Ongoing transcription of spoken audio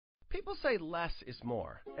People say less is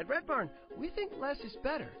more. At Red Barn, we think less is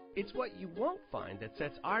better. It's what you won't find that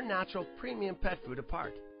sets our natural premium pet food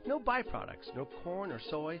apart. No byproducts, no corn or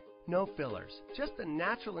soy, no fillers. Just the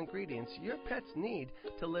natural ingredients your pets need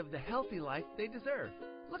to live the healthy life they deserve.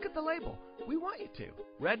 Look at the label. We want you to.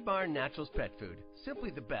 Red Barn Naturals Pet Food.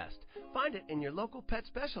 Simply the best. Find it in your local pet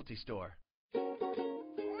specialty store.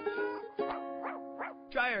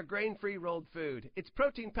 Try our grain-free rolled food. It's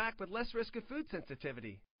protein-packed with less risk of food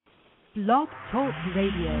sensitivity. Blog Talk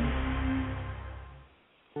Radio.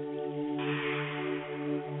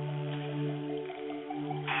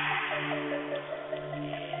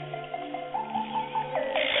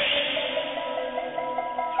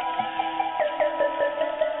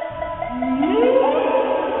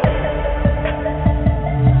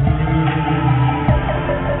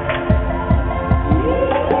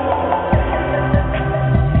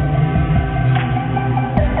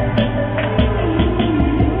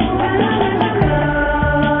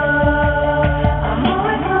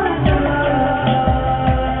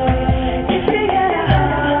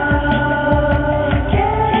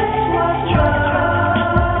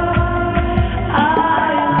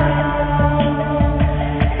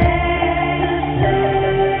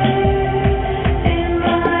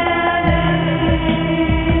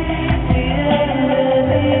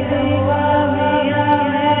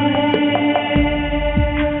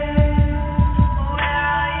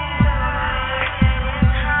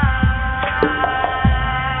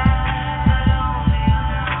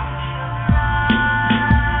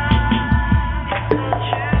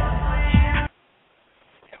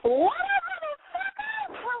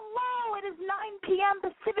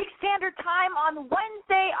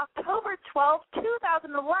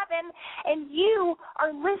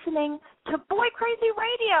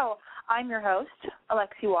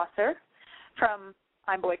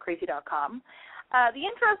 I'mBoyCrazy.com. The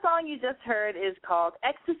intro song you just heard is called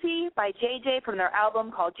Ecstasy by JJ from their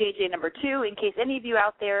album called JJ No. 2, in case any of you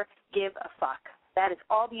out there give a fuck. That is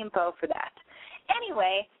all the info for that.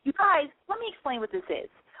 Anyway, you guys, let me explain what this is,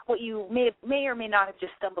 what you may or may not have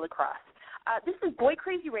just stumbled across. This is Boy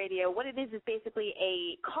Crazy Radio. What it is basically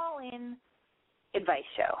a call-in advice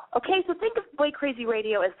show. Okay, so think of Boy Crazy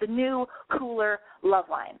Radio as the new, cooler love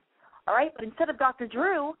line. All right, but instead of Dr.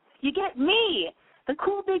 Drew, you get me, the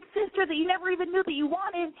cool big sister that you never even knew that you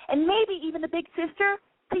wanted, and maybe even the big sister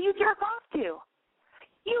that you jerk off to.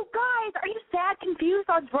 You guys, are you sad, confused,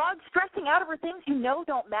 on drugs, stressing out over things you know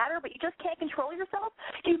don't matter, but you just can't control yourself?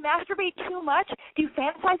 Do you masturbate too much? Do you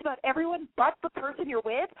fantasize about everyone but the person you're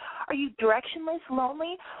with? Are you directionless,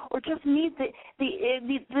 lonely, or just need the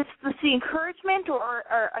encouragement or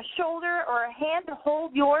a shoulder or a hand to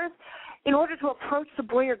hold yours in order to approach the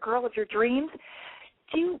boy or girl of your dreams?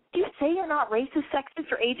 Do you say you're not racist,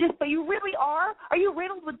 sexist, or ageist, but you really are? Are you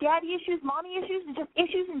riddled with daddy issues, mommy issues, and just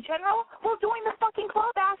issues in general? Well, join the fucking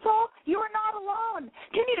club, asshole. You are not alone.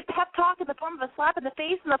 Do you need a pep talk in the form of a slap in the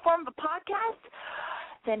face in the form of a podcast?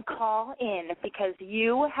 Then call in, because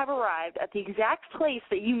you have arrived at the exact place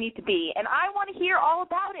that you need to be, and I want to hear all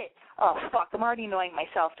about it. Oh, fuck, I'm already annoying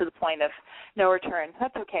myself to the point of no return.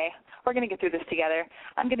 That's okay. We're going to get through this together.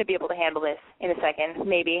 I'm going to be able to handle this in a second,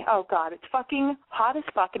 maybe. Oh, God, it's fucking hot as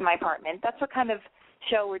fuck in my apartment. That's what kind of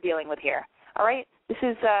show we're dealing with here. All right? This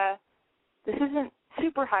isn't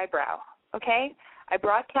super highbrow, okay? I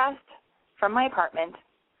broadcast from my apartment.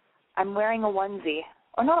 I'm wearing a onesie.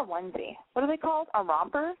 Or not a onesie. What are they called? A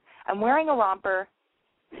romper? I'm wearing a romper,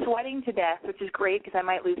 sweating to death, which is great because I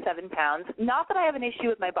might lose 7 pounds. Not that I have an issue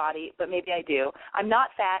with my body, but maybe I do. I'm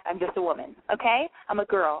not fat. I'm just a woman, okay? I'm a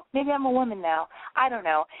girl. Maybe I'm a woman now. I don't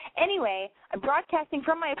know. Anyway, I'm broadcasting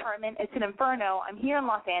from my apartment. It's an inferno. I'm here in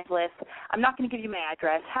Los Angeles. I'm not going to give you my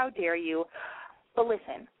address. How dare you? But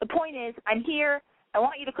listen, the point is I'm here. I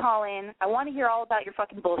want you to call in. I want to hear all about your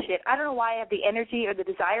fucking bullshit. I don't know why I have the energy or the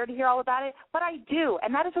desire to hear all about it, but I do,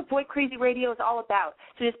 and that is what Boy Crazy Radio is all about.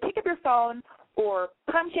 So just pick up your phone or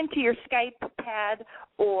punch into your Skype pad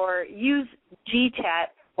or use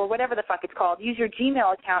GChat or whatever the fuck it's called. Use your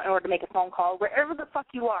Gmail account in order to make a phone call wherever the fuck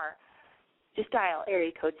you are. Just dial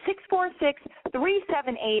area code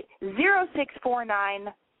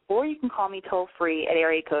 646-378-0649, or you can call me toll-free at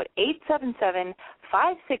area code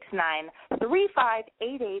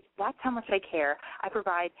 877-569-3588. That's how much I care. I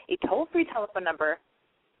provide a toll-free telephone number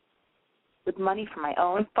with money from my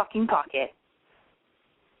own fucking pocket.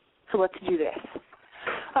 So let's do this.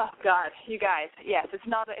 Oh, God, you guys, yes, it's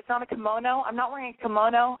not a kimono. I'm not wearing a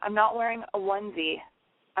kimono. I'm not wearing a onesie.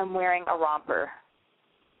 I'm wearing a romper.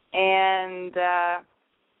 And,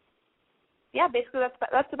 yeah, basically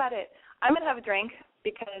that's about it. I'm going to have a drink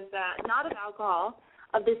because not of alcohol,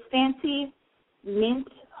 of this fancy mint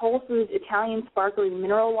Whole Foods Italian sparkling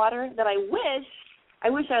mineral water that I wish I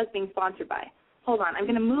was being sponsored by. Hold on. I'm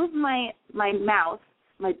going to move my mouth,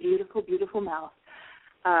 my beautiful, beautiful mouth,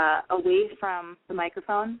 away from the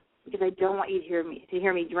microphone because I don't want you to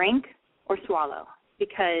hear me drink or swallow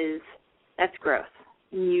because that's gross.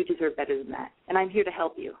 And you deserve better than that. And I'm here to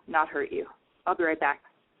help you, not hurt you. I'll be right back.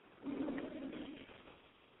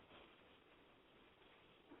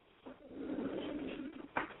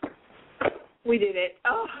 We did it.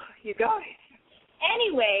 Oh, you guys.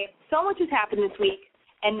 Anyway, so much has happened this week,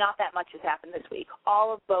 and not that much has happened this week.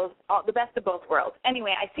 The best of both worlds.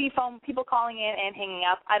 Anyway, I see people calling in and hanging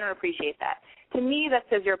up. I don't appreciate that. To me, that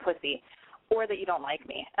says you're a pussy or that you don't like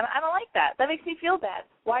me. And I don't like that. That makes me feel bad.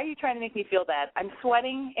 Why are you trying to make me feel bad? I'm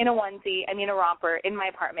sweating in a onesie, a romper in my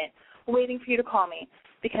apartment, waiting for you to call me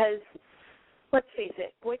because, let's face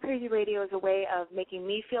it, Boy Crazy Radio is a way of making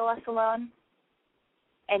me feel less alone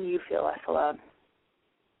and you feel less alone.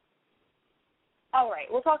 All right,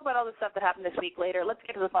 we'll talk about all the stuff that happened this week later. Let's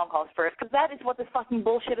get to the phone calls first, because that is what this fucking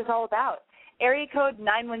bullshit is all about. Area code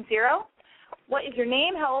 910. What is your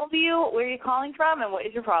name? How old are you? Where are you calling from? And what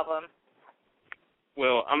is your problem?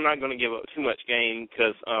 Well, I'm not going to give up too much game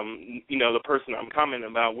because, the person I'm commenting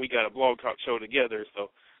about, we got a blog talk show together, so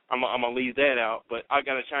I'm going to leave that out. But I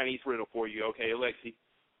got a Chinese riddle for you, okay, Alexi?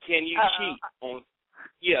 Can you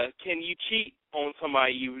cheat on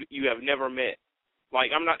somebody you have never met?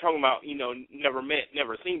 Like, I'm not talking about, never met,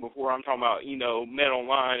 never seen before. I'm talking about, met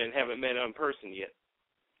online and haven't met in person yet.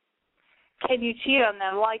 Can you cheat on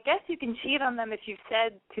them? Well, I guess you can cheat on them if you've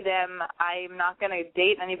said to them, I'm not going to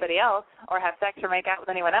date anybody else or have sex or make out with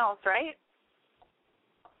anyone else, right?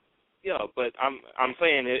 Yeah, but I'm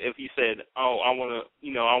saying if you said, oh, I want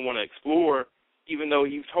to explore, even though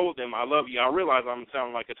you've told them I love you, I realize I'm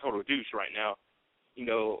sounding like a total douche right now,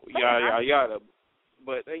 yada, yada.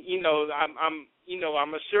 But,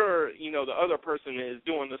 I'm sure, the other person is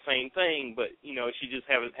doing the same thing, but, she just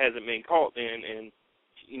hasn't been caught then, and,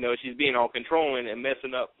 she's being all controlling and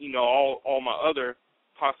messing up, all my other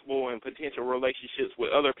possible and potential relationships with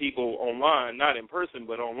other people online, not in person,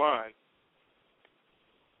 but online.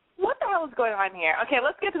 What the hell is going on here? Okay,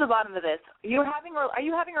 let's get to the bottom of this. Are you having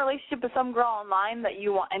a relationship with some girl online that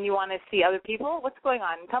you want to see other people? What's going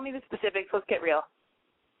on? Tell me the specifics. Let's get real.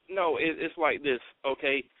 No, it's like this,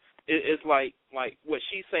 okay? It's like what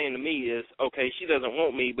she's saying to me is, okay, she doesn't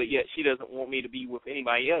want me, but yet she doesn't want me to be with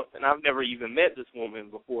anybody else, and I've never even met this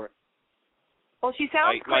woman before. Well, she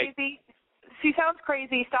sounds crazy. She sounds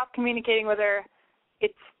crazy. Stop communicating with her.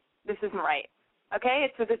 This isn't right, okay?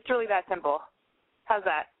 It's really that simple. How's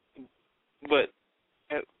that? But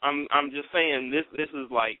I'm just saying this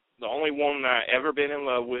is like the only woman I've ever been in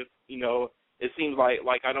love with, It seems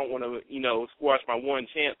like I don't want to, squash my one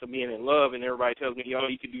chance of being in love, and everybody tells me,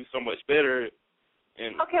 you could do so much better,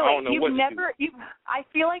 and okay, I don't know what to do. I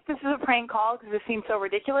feel like this is a prank call because this seems so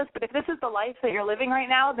ridiculous, but if this is the life that you're living right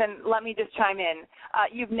now, then let me just chime in.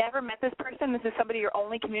 You've never met this person? This is somebody you're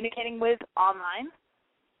only communicating with online?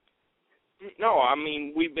 No, I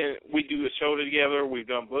mean, we do a show together, we've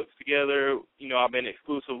done books together, I've been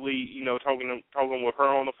exclusively, talking with her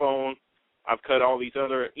on the phone. I've cut all these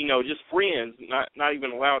other, just friends, not even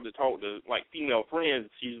allowed to talk to, like, female friends.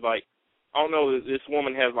 She's like, I don't know, this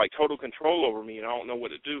woman has, like, total control over me, and I don't know what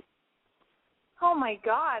to do. Oh, my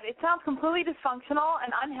God. It sounds completely dysfunctional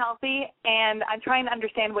and unhealthy, and I'm trying to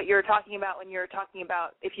understand what you're talking about when you're talking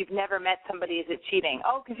about if you've never met somebody, is it cheating?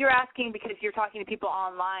 Oh, because you're asking because you're talking to people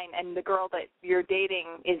online, and the girl that you're dating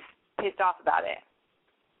is pissed off about it.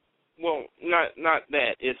 Well, not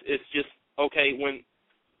that. It's just, okay, when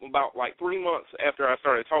about like 3 months after I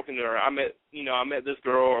started talking to her, I met this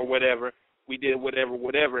girl or whatever. We did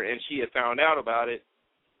whatever, and she had found out about it.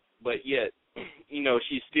 But yet,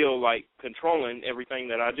 she's still like controlling everything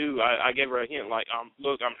that I do. I gave her a hint, like,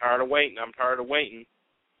 look, I'm tired of waiting.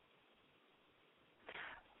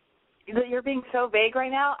 You're being so vague right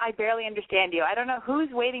now. I barely understand you. I don't know who's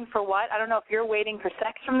waiting for what. I don't know if you're waiting for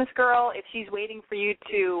sex from this girl, if she's waiting for you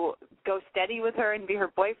to go steady with her and be her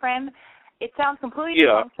boyfriend. It sounds completely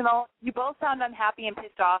dysfunctional. You both sound unhappy and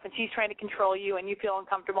pissed off, and she's trying to control you, and you feel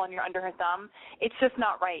uncomfortable and you're under her thumb. It's just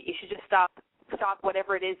not right. You should just stop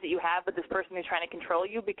whatever it is that you have with this person who's trying to control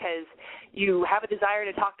you, because you have a desire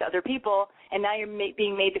to talk to other people, and now you're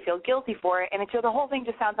being made to feel guilty for it, and the whole thing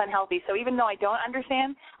just sounds unhealthy. So even though I don't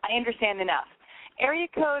understand, I understand enough. Area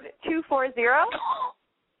code 240.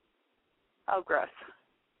 Oh, gross.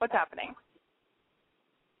 What's happening?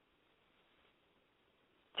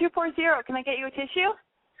 240, can I get you a tissue?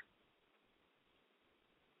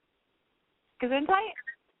 Gesundheit?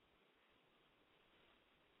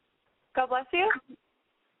 God bless you.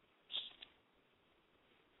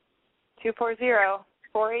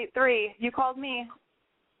 240-483. You called me.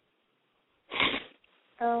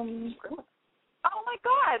 Oh my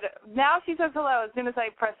God! Now she says hello as soon as I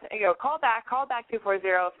press. Call back 240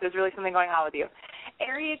 if there's really something going on with you.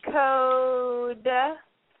 Area code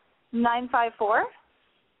 954.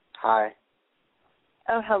 Hi.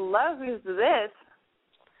 Oh, hello. Who's this?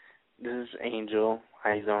 This is Angel.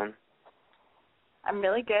 How you doing? I'm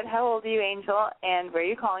really good. How old are you, Angel? And where are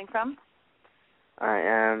you calling from? I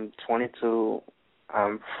am 22.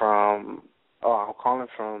 I'm calling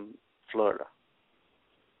from Florida.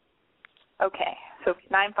 Okay. So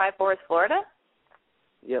 954 is Florida?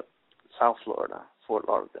 Yep. South Florida, Fort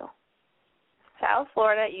Lauderdale. South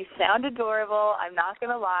Florida. You sound adorable. I'm not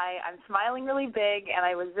going to lie. I'm smiling really big, and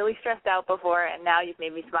I was really stressed out before, and now you've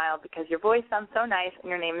made me smile because your voice sounds so nice, and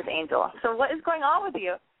your name is Angel. So what is going on with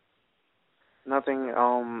you? Nothing.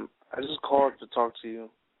 I just called to talk to you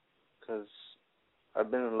because I've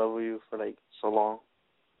been in love with you for, so long.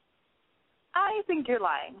 I think you're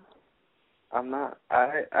lying. I'm not.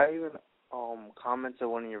 I even commented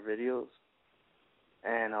one of your videos,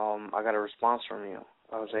 and I got a response from you.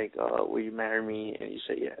 I was like, will you marry me? And you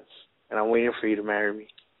said yes. And I'm waiting for you to marry me.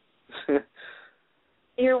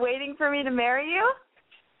 You're waiting for me to marry you?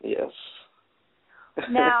 Yes.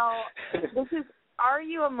 Now, are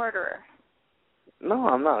you a murderer? No,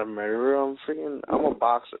 I'm not a murderer. I'm a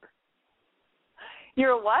boxer.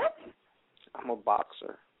 You're a what? I'm a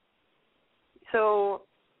boxer. So,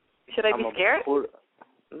 should I be scared?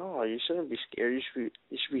 No, you shouldn't be scared. You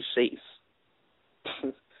should be safe.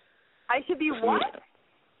 I should be what?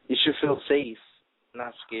 You should feel safe,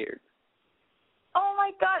 not scared. Oh,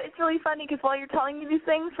 my God. It's really funny because while you're telling me these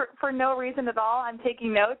things, for no reason at all, I'm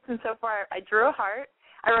taking notes. And so far, I drew a heart.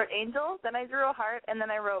 I wrote angel, then I drew a heart, and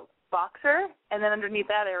then I wrote boxer, and then underneath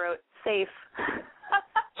that I wrote safe.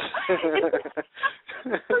 For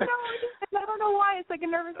no reason. I don't know why. It's like a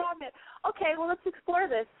nervous habit. Okay, well, let's explore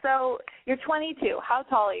this. So you're 22. How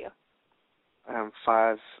tall are you? I'm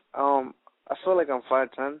 5. I feel like I'm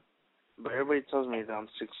 5'10", but everybody tells me that I'm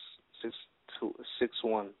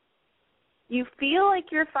 6'1". You feel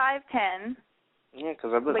like you're 5'10". Yeah,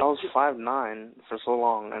 because I was 5'9" for so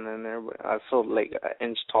long, and then I felt like an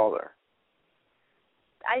inch taller.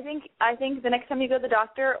 I think the next time you go to the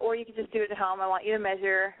doctor, or you can just do it at home, I want you to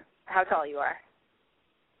measure how tall you are.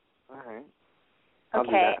 All right.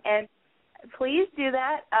 Okay, and please do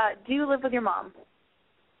that. Do you live with your mom?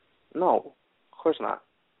 No, of course not.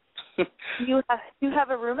 You have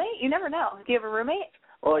a roommate? You never know. Do you have a roommate?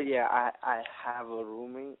 Well, yeah, I have a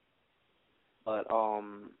roommate, but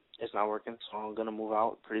it's not working, so I'm gonna move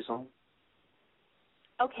out pretty soon.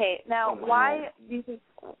 Okay, now why do you think?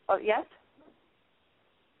 Oh, yes.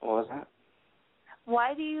 What was that?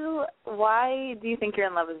 Why do you think you're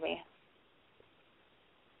in love with me?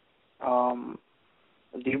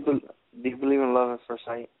 Do you believe in love at first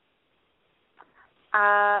sight?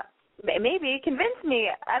 Maybe. Convince me.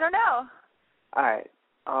 I don't know. All right.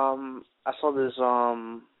 I saw this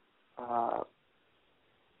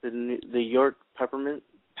the York peppermint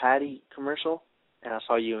patty commercial, and I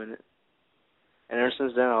saw you in it. And ever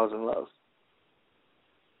since then, I was in love.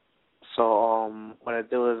 So what I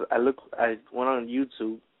did was I went on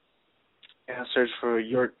YouTube and I searched for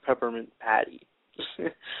York peppermint patty,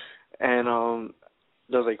 and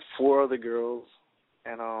there was 4 other girls,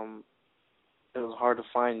 and it was hard to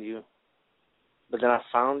find you. But then I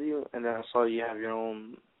found you, and then I saw you have your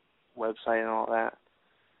own website and all that.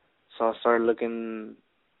 So I started looking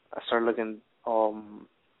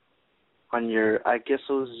on your, I guess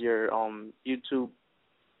it was your YouTube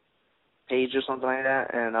page or something like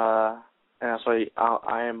that, and I saw you,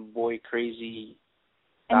 I am boy crazy.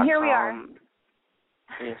 And here we are.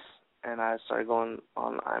 Yes, and I started going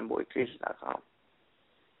on IamBoyCrazy.com,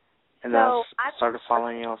 and so then I started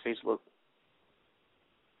following you on Facebook.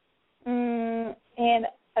 And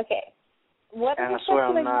okay, what? And I swear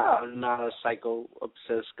I'm not a psycho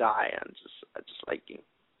obsessed guy. I just like you.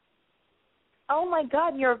 Oh my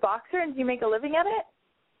God, you're a boxer and you make a living at it?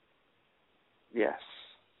 Yes.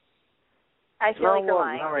 I feel like you're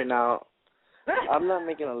lying. Not right now. I'm not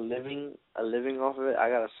making a living off of it. I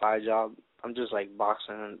got a side job. I'm just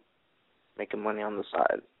boxing and making money on the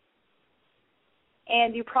side.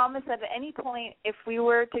 And you promised that at any point, if we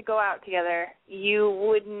were to go out together, you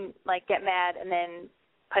wouldn't get mad and then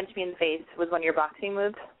punch me in the face with one of your boxing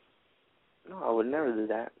moves? No, I would never do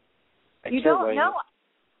that. You don't know?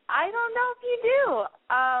 I don't know if you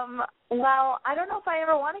do. Well, I don't know if I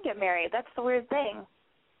ever want to get married. That's the weird thing.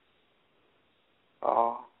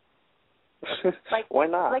 Oh. Why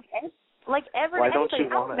not? Why don't you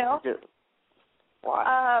want to?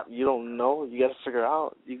 Why? You don't know. You got to figure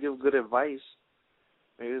out. You give good advice.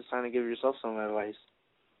 Maybe it's time to give yourself some advice.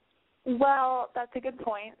 Well, that's a good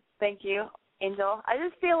point. Thank you, Angel. I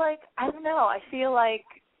just feel like, I don't know, I feel like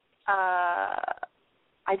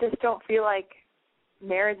I just don't feel like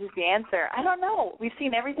marriage is the answer. I don't know. We've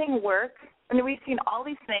seen everything work. I mean, we've seen all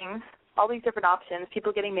these things, all these different options,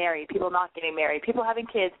 people getting married, people not getting married, people having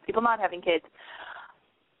kids, people not having kids.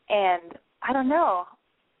 And I don't know.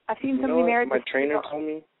 I've seen so many marriages. My trainer told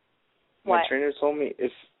me. What? My trainer told me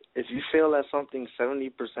if you fail at something 70%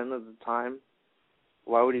 of the time,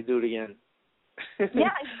 why would he do it again? Yeah,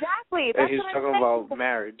 exactly. That's and he's what talking I'm saying. about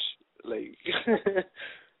marriage. Like,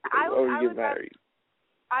 why would you get married?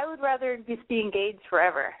 I would rather just be engaged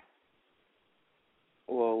forever.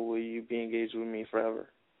 Well, will you be engaged with me forever?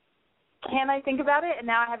 Can I think about it? And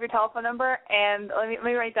now I have your telephone number, and let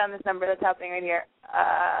me write down this number that's happening right here.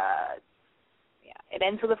 Yeah, it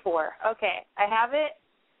ends with a 4. Okay, I have it.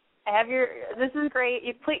 I have your. This is great.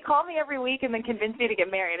 You please call me every week and then convince me to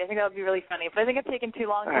get married. I think that would be really funny. But I think it's taken too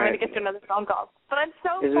long for me to get to another phone call. But I'm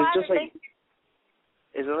so glad.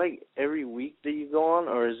 Is it like every week that you go on,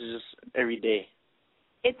 or is it just every day?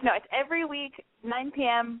 It's every week, 9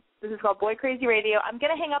 p.m. This is called Boy Crazy Radio. I'm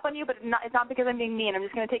going to hang up on you, but it's not because I'm being mean. I'm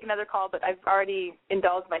just going to take another call, but I've already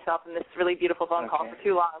indulged myself in this really beautiful phone call for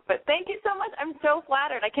too long. But thank you so much. I'm so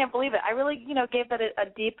flattered. I can't believe it. I really, gave that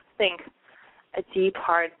a deep think, a deep,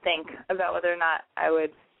 hard think about whether or not I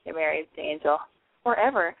would get married to Angel or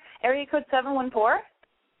ever. Area code 714?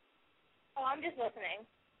 Oh, I'm just listening.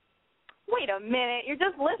 Wait a minute. You're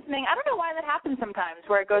just listening. I don't know why that happens sometimes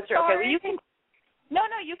where it goes through. Okay, well, you can... No,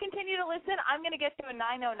 you continue to listen. I'm going to get to a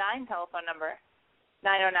 909 telephone number.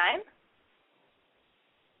 909?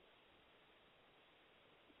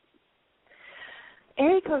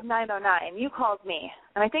 Area code 909, you called me.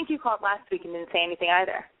 And I think you called last week and didn't say anything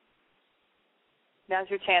either. Now's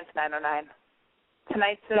your chance, 909.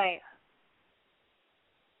 Tonight's the night.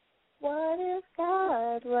 What if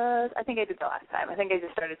God was... I think I did the last time. I think I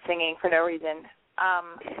just started singing for no reason.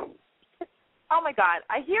 Oh, my God.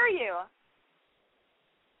 I hear you.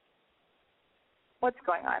 What's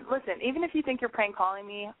going on? Listen, even if you think you're prank calling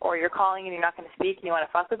me or you're calling and you're not going to speak and you want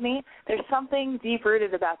to fuck with me, there's something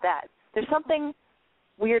deep-rooted about that. There's something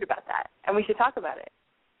weird about that, and we should talk about it.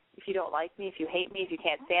 If you don't like me, if you hate me, if you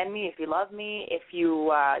can't stand me, if you love me, if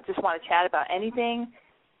you just want to chat about anything,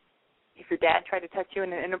 if your dad tried to touch you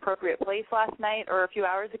in an inappropriate place last night or a few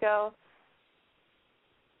hours ago,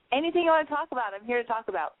 anything you want to talk about, I'm here to talk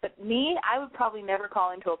about. But me, I would probably never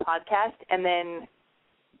call into a podcast and then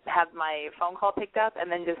have my phone call picked up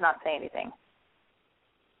and then just not say anything.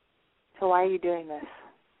 So why are you doing this?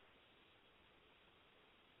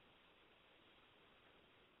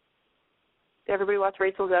 Did everybody watch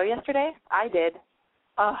Rachel Zoe yesterday? I did.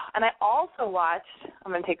 And I also watched,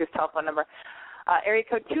 I'm going to take this telephone number, area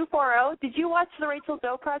code 240. Did you watch the Rachel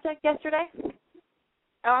Zoe project yesterday?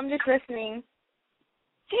 Oh, I'm just listening.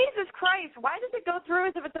 Jesus Christ, why does it go through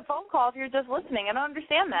as if it's a phone call if you're just listening? I don't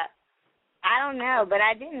understand that. I don't know, but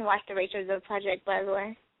I didn't watch the Rachel Zoe project, by the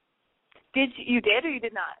way. You did or you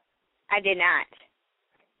did not? I did not.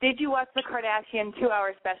 Did you watch the Kardashian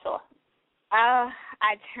 2-hour special?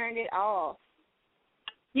 I turned it off.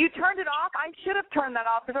 You turned it off? I should have turned that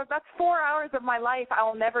off because that's 4 hours of my life I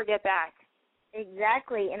will never get back.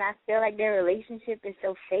 Exactly, and I feel like their relationship is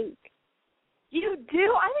so fake. You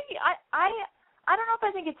do? I don't know if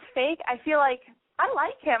I think it's fake. I feel like I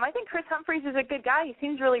like him. I think Chris Humphries is a good guy. He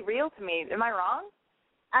seems really real to me. Am I wrong?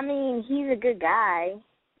 I mean, he's a good guy.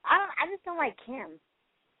 I just don't like Kim.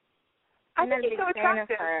 I think he's so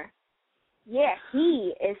attractive. Yeah,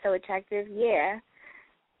 he is so attractive, yeah.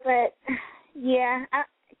 But, yeah,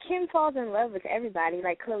 Kim falls in love with everybody,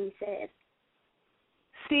 like Chloe said.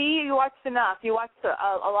 See, you watched enough. You watched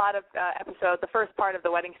a lot of episodes, the first part of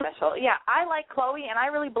the wedding special. Yeah, I like Chloe, and I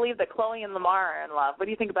really believe that Chloe and Lamar are in love. What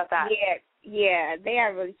do you think about that? Yeah, they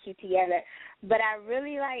are really cute together. But I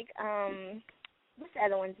really like, what's the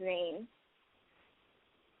other one's name?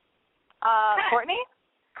 Courtney?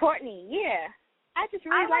 Courtney, yeah. I just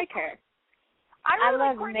really like her. I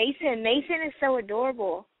love Mason. Mason is so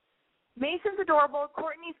adorable. Mason's adorable.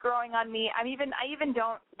 Courtney's growing on me. I even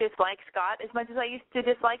don't dislike Scott as much as I used to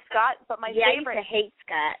dislike Scott. But my favorite. I used to hate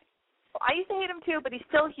Scott. I used to hate him too, but he's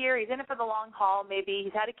still here. He's in it for the long haul. Maybe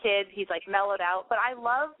he's had a kid. He's like mellowed out. But I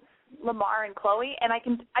love Lamar and Chloe, and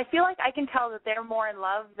I feel like I can tell that they're more in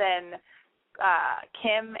love than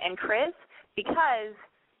Kim and Chris because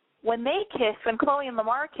when they kissed, when Chloe and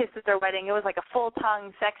Lamar kissed at their wedding, it was like a full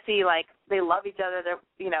tongue, sexy, like they love each other,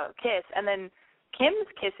 kiss, and then Kim's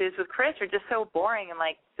kisses with Chris are just so boring and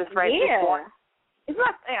like just right. Yeah. It's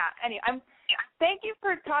not. Yeah. Anyway, Thank you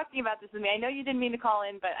for talking about this with me. I know you didn't mean to call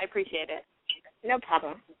in, but I appreciate it. No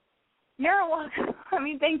problem. You're welcome.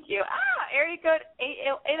 Thank you. Area code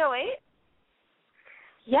 808?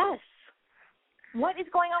 Yes. What is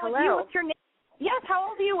going on with you? Hello. What's your name? Yes, how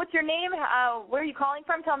old are you? What's your name? Where are you calling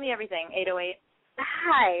from? Tell me everything, 808.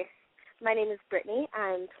 Hi. My name is Brittany.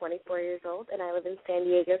 I'm 24 years old, and I live in San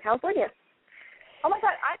Diego, California. Oh, my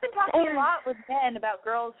God. I've been talking a lot with Ben about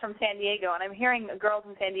girls from San Diego, and I'm hearing girls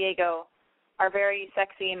in San Diego are very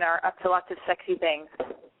sexy and are up to lots of sexy things.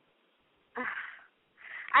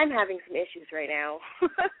 I'm having some issues right now.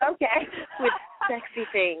 Okay. With sexy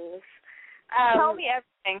things. Tell me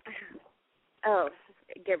everything. Oh,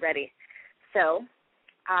 get ready. So,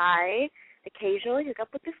 I occasionally hook up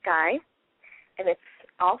with this guy, and it's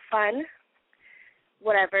all fun,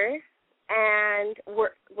 whatever, and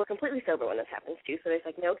we're completely sober when this happens, too, so there's,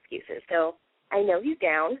 like, no excuses. So, I know he's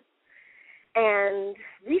down, and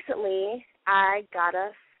recently I got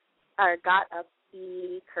up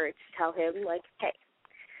the courage to tell him, like, hey,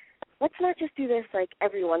 let's not just do this, like,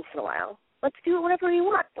 every once in a while. Let's do it whenever you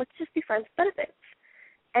want. Let's just be friends with benefits.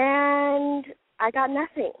 And I got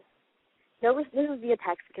nothing. No, this was via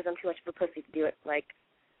text because I'm too much of a pussy to do it, like,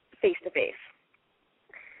 face-to-face.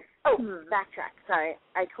 Oh, backtrack. Sorry.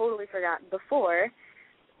 I totally forgot. Before,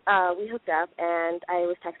 we hooked up, and I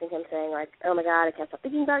was texting him saying, like, oh, my God, I can't stop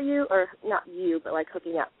thinking about you, or not you, but, like,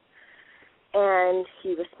 hooking up. And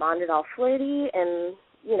he responded all flirty, and,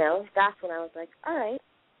 you know, that's when I was like, all right.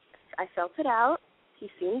 I felt it out. He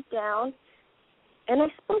seemed down, and I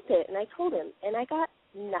spoke it, and I told him, and I got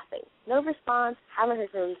nothing. No response. Haven't heard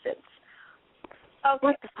from him since. Okay.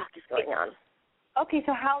 What the fuck is going on? Okay,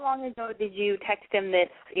 so how long ago did you text him this,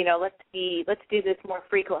 you know, let's do this more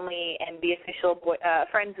frequently and be official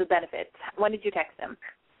friends with benefits? When did you text him?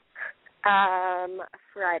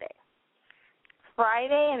 Friday.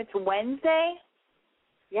 Friday, and it's Wednesday?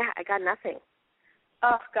 Yeah, I got nothing.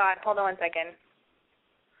 Oh, God, hold on one second.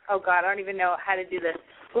 Oh, God, I don't even know how to do this.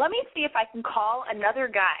 Let me see if I can call another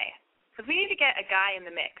guy, because we need to get a guy in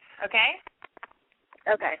the mix, okay?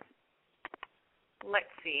 Okay.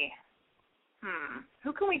 Let's see.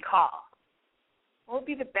 Who can we call? What would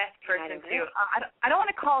be the best person to? I don't want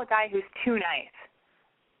to call a guy who's too nice.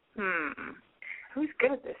 Who's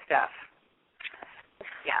good at this stuff?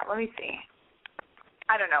 Yeah, let me see.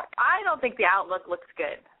 I don't know. I don't think the outlook looks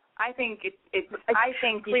good. I think I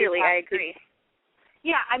think clearly I agree.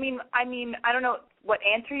 Yeah, I mean, I don't know what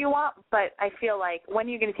answer you want, but I feel like, when are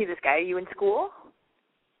you going to see this guy? Are you in school?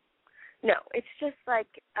 No, it's just like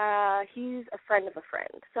he's a friend of a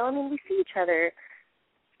friend. So, I mean, we see each other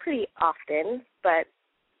pretty often, but,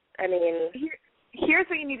 I mean... Here's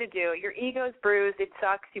what you need to do. Your ego's bruised. It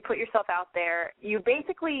sucks. You put yourself out there. You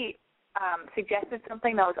basically suggested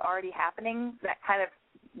something that was already happening that kind of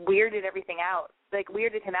weirded everything out. Like,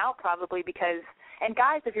 weirded him out probably because... And,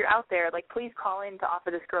 guys, if you're out there, like, please call in to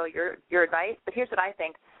offer this girl your advice. But here's what I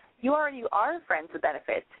think. You already are friends with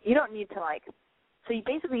benefits. You don't need to, like... So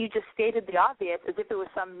you just stated the obvious as if it was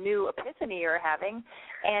some new epiphany you're having,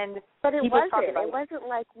 but it wasn't. It wasn't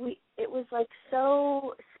like it was like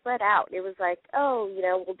so spread out. It was like, oh, you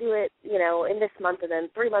know, we'll do it, you know, in this month, and then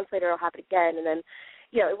 3 months later it'll happen again, and then,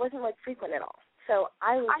 you know, it wasn't like frequent at all. So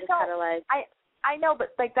I was just kind of like, I know, but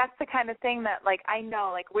like that's the kind of thing that like I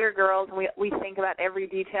know, like we're girls and we think about every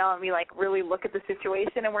detail and we like really look at the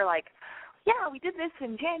situation and we're like, yeah, we did this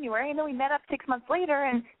in January, and then we met up 6 months later,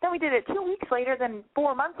 and then we did it 2 weeks later, then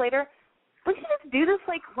 4 months later. We should just do this,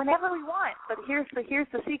 like, whenever we want. But here's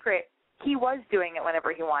the secret. He was doing it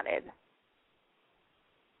whenever he wanted.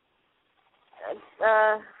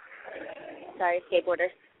 Sorry, skateboarders.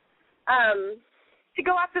 To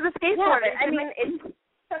go after the skateboarders. Yeah, I mean, it's...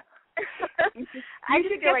 I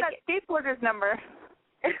should get that skateboarder's number.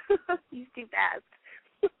 He's too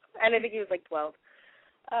fast. And I think he was, like, 12.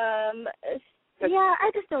 Yeah, I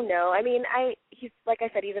just don't know. I mean, he's like I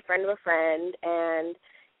said, he's a friend of a friend, and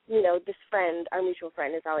you know, this friend, our mutual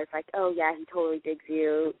friend, is always like, oh yeah, he totally digs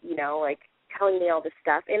you, you know, like telling me all this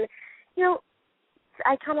stuff, and you know,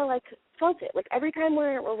 I kind of like felt it. Like every time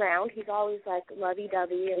we're around, he's always like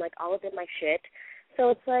lovey-dovey and like all up in my shit.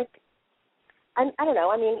 So it's like, I don't know.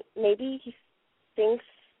 I mean, maybe he thinks,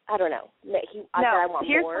 I don't know. I want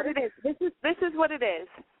here's more. What it is. This is what it is.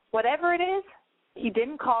 Whatever it is. He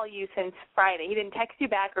didn't call you since Friday. He didn't text you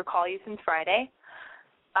back or call you since Friday.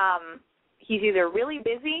 He's either really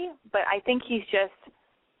busy, but I think he's just...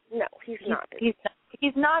 No, he's not.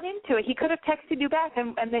 He's not into it. He could have texted you back,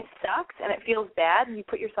 and this sucks, and it feels bad, and you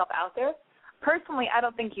put yourself out there. Personally, I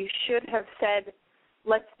don't think you should have said,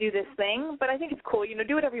 let's do this thing, but I think it's cool. You know,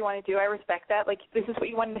 do whatever you want to do. I respect that. Like, this is what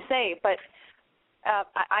you wanted to say, but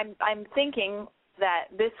I'm thinking that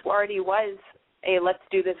this already was a let's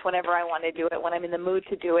do this whenever I want to do it, when I'm in the mood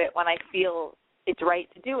to do it, when I feel it's right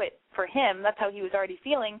to do it. For him, that's how he was already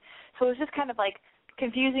feeling. So it was just kind of like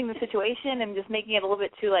confusing the situation and just making it a little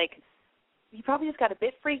bit too like, he probably just got a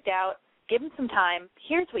bit freaked out. Give him some time.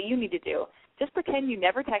 Here's what you need to do. Just pretend you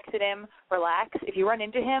never texted him. Relax. If you run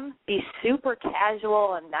into him, be super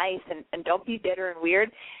casual and nice, and don't be bitter and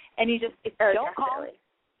weird. And you just don't call him.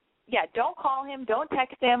 Yeah, don't call him. Don't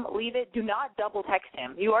text him. Leave it. Do not double text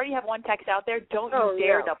him. You already have one text out there. Don't you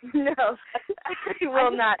dare double text. No, I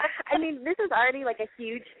will not. I mean, this is already like a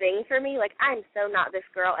huge thing for me. Like, I'm so not this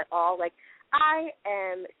girl at all. Like, I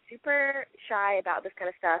am super shy about this kind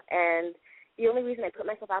of stuff, and the only reason I put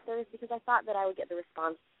myself out there is because I thought that I would get the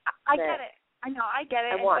response. I get it. I know, I get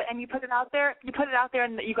it. And you put it out there. You put it out there,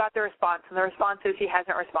 and you got the response. And the response is he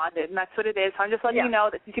hasn't responded, and that's what it is. So I'm just letting you know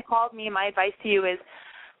that since you called me, my advice to you is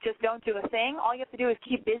just don't do a thing. All you have to do is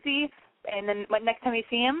keep busy, and then next time you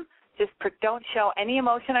see him, just don't show any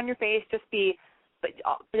emotion on your face. Just be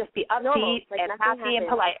upbeat and happy and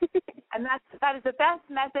polite. And that is the best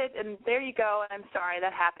method. And there you go. And I'm sorry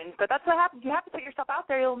that happened, but that's what happens. You have to put yourself out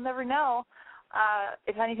there. You'll never know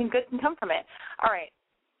if anything good can come from it. All right.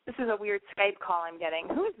 This is a weird Skype call I'm getting.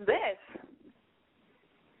 Who is this?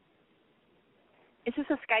 Is this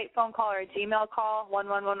a Skype phone call or a Gmail call?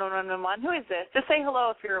 1111111. Who is this? Just say hello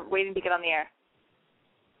if you're waiting to get on the air.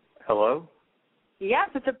 Hello? Yes,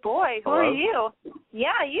 it's a boy. Hello? Who are you?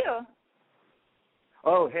 Yeah, you.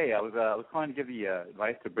 Oh, hey, I was calling to give the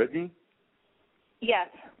advice to Brittany. Yes.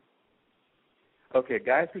 Okay,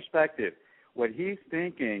 guy's perspective. What he's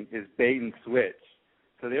thinking is bait and switch.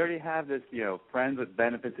 So they already have this, friends with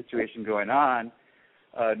benefit situation going on.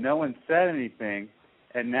 No one said anything,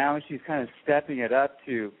 and now she's kind of stepping it up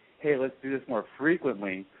to, hey, let's do this more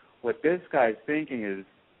frequently. What this guy's thinking is,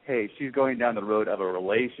 hey, she's going down the road of a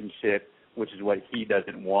relationship, which is what he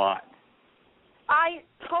doesn't want. I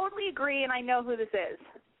totally agree, and I know who this is.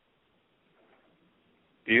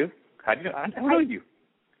 Do you? How do you know? I don't know you.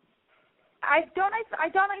 I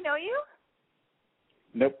know you?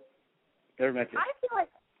 Nope. Never met you.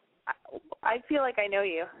 I feel like I know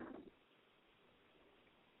you.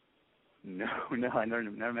 No, I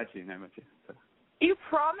never met you. So. You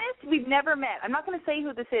promise? We've never met. I'm not going to say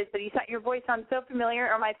who this is, but your voice sounds so familiar,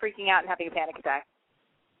 or am I freaking out and having a panic attack?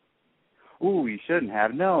 Ooh, you shouldn't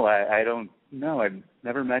have. No, I don't know. I've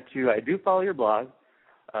never met you. I do follow your blog,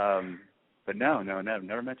 but no,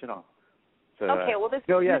 never met you at all. So, okay, well, this...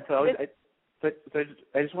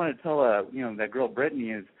 I just wanted to tell, that girl Brittany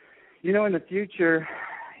is, in the future,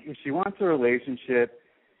 if she wants a relationship,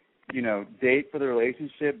 date for the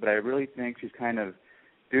relationship, but I really think she's kind of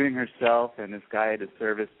doing herself and this guy a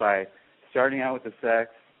disservice by starting out with the sex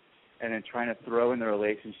and then trying to throw in the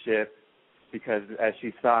relationship because, as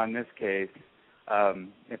she saw in this case,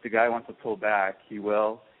 if the guy wants to pull back, he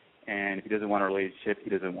will, and if he doesn't want a relationship, he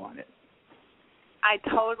doesn't want it. I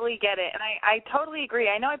totally get it, and I totally agree.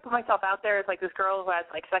 I know I put myself out there as like this girl who has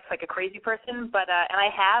like sex like a crazy person, but and I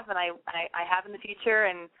have in the future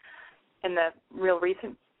and in the real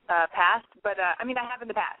recent past. But I have in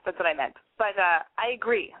the past. That's what I meant. But I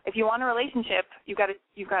agree. If you want a relationship, you've got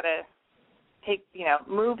to take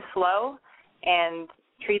move slow and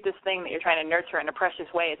treat this thing that you're trying to nurture in a precious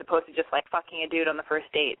way, as opposed to just like fucking a dude on the first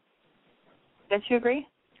date. Don't you agree?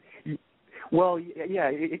 Well, yeah,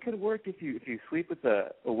 it could work if you sleep with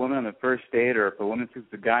a woman on the first date, or if a woman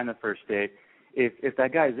sleeps with a guy on the first date, if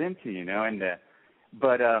that guy's into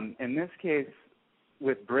but in this case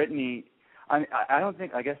with Brittany, I don't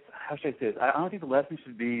think, I guess, how should I say this? I don't think the lesson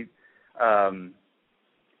should be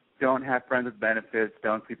don't have friends with benefits,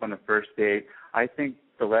 don't sleep on the first date. I think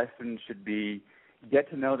the lesson should be get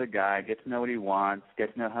to know the guy, get to know what he wants,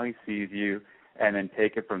 get to know how he sees you, and then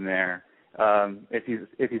take it from there. If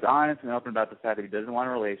he's honest and open about the fact that he doesn't want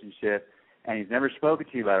a relationship, and he's never spoken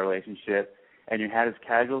to you about a relationship, and you had this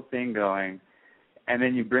casual thing going, and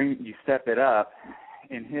then you step it up,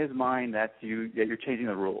 in his mind that you're changing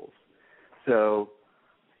the rules. So,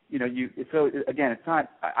 so again, it's not.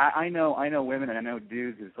 I know women, and I know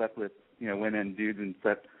dudes who slept with women, dudes and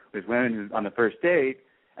slept with women on the first date,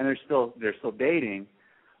 and they're still dating.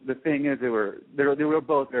 The thing is, they were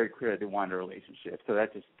both very clear that they wanted a relationship. So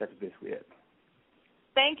that's basically it.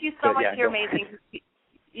 Thank you so much. You're amazing.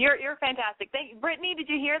 You're fantastic. Brittany, did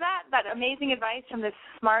you hear that? That amazing advice from this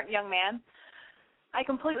smart young man? I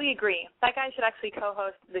completely agree. That guy should actually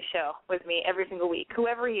co-host the show with me every single week,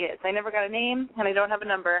 whoever he is. I never got a name, and I don't have a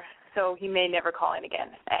number, so he may never call in again.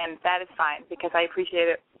 And that is fine, because I appreciate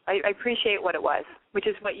it. I appreciate what it was, which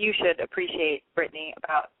is what you should appreciate, Brittany,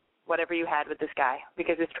 about whatever you had with this guy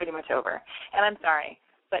because it's pretty much over. And I'm sorry,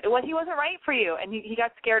 but he wasn't right for you, and he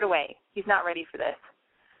got scared away. He's not ready for this.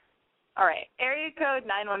 All right, area code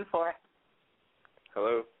 914.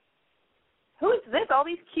 Hello. Who is this? All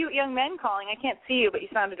these cute young men calling. I can't see you, but you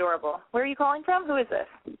sound adorable. Where are you calling from? Who is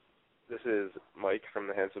this? This is Mike from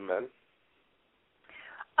the Handsome Men.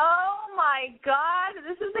 Oh, my God.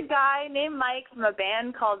 This is a guy named Mike from a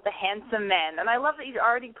band called The Handsome Men, and I love that you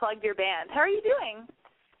already plugged your band. How are you doing?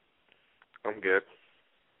 I'm good.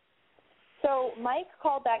 So Mike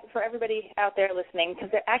called back for everybody out there listening,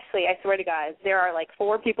 because actually, I swear to God, there are like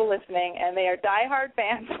 4 people listening, and they are diehard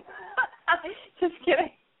fans. Just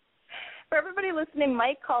kidding. For everybody listening,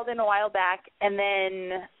 Mike called in a while back, and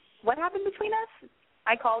then what happened between us?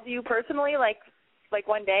 I called you personally, like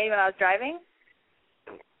one day when I was driving.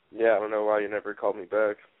 Yeah, I don't know why you never called me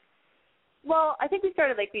back. Well, I think we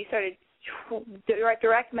started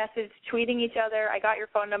direct message, tweeting each other. I got your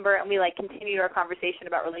phone number, and we continued our conversation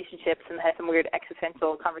about relationships and had some weird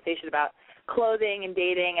existential conversation about clothing and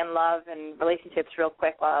dating and love and relationships real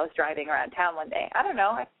quick while I was driving around town one day. I don't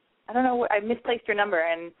know. I misplaced your number,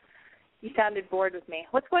 and you sounded bored with me.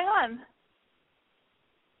 What's going on?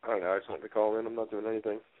 I don't know. I just wanted to call in. I'm not doing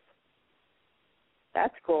anything.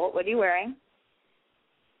 That's cool. What are you wearing?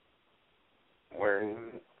 I'm wearing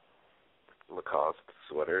Lacoste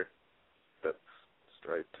sweater that's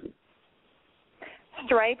striped.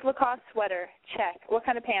 Striped Lacoste sweater. Check. What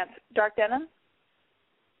kind of pants? Dark denim?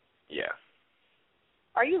 Yeah.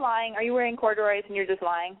 Are you lying? Are you wearing corduroys and you're just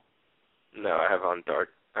lying? No, I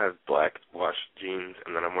have black washed jeans,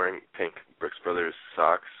 and then I'm wearing pink Brooks Brothers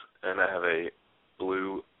socks, and I have a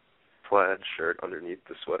blue plaid shirt underneath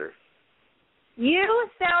the sweater. You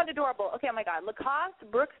sound adorable. Okay, oh my God. Lacoste,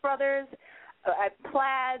 Brooks Brothers,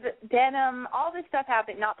 plaid, denim, all this stuff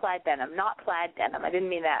happened. Not plaid denim. I didn't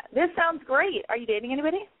mean that. This sounds great. Are you dating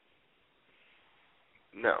anybody?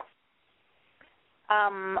 No.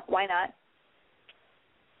 Why not?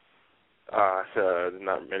 So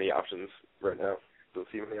not many options right now. Don't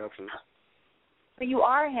see many options. But you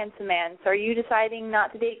are a handsome man, so are you deciding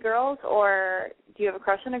not to date girls, or do you have a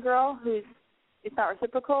crush on a girl who's it's not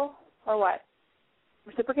reciprocal, or what?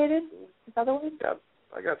 Reciprocated? Is that the word? Yeah,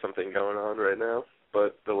 I got something going on right now.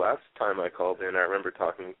 But the last time I called in, I remember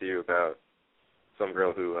talking to you about some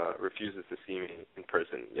girl who refuses to see me in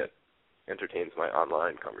person, yet entertains my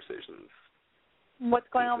online conversations. What's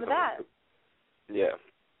going on with that? Yeah.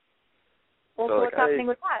 Well, so what's happening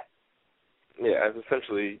with that? Yeah, I've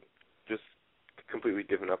essentially just completely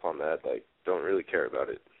given up on that. Don't really care about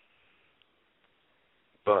it.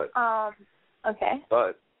 But okay.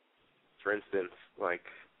 But for instance,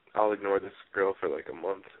 I'll ignore this girl for a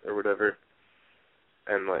month or whatever,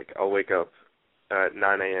 and I'll wake up at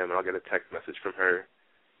 9 a.m. and I'll get a text message from her,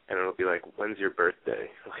 and it'll be when's your birthday?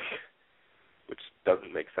 Which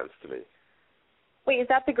doesn't make sense to me. Wait, is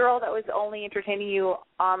that the girl that was only entertaining you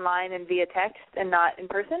online and via text and not in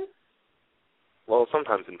person? Well,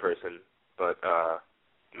 sometimes in person, but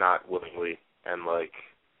not willingly. And,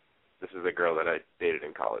 this is a girl that I dated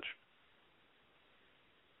in college.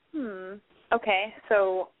 Okay,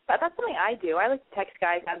 so that's something I do. I like to text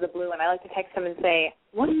guys out of the blue, and I like to text them and say,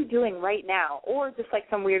 what are you doing right now? Or just,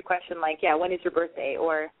 some weird question when is your birthday?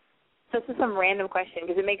 Or just some random question,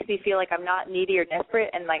 because it makes me feel like I'm not needy or desperate,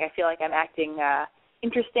 and, I feel like I'm acting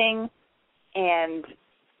interesting and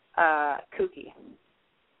kooky.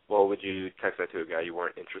 Well, would you text that to a guy you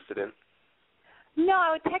weren't interested in? No,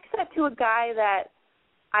 I would text that to a guy that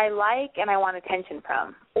I like and I want attention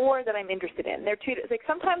from, or that I'm interested in. They're two.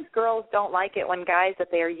 Sometimes girls don't like it when guys that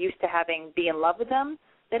they are used to having be in love with them.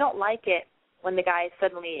 They don't like it when the guys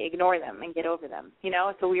suddenly ignore them and get over them.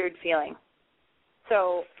 It's a weird feeling.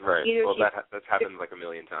 So right. Well, that's happened a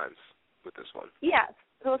million times with this one. Yeah.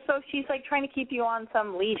 So she's trying to keep you on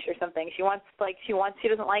some leash or something. She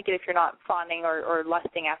doesn't like it if you're not fawning or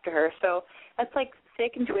lusting after her. So that's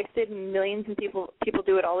sick and twisted, and millions of people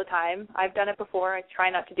do it all the time. I've done it before. I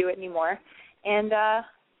try not to do it anymore. And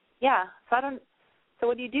yeah. So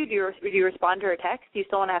what do you do? Do you respond to her text? Do you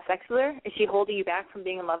still want to have sex with her? Is she holding you back from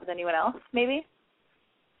being in love with anyone else? Maybe.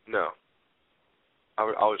 No.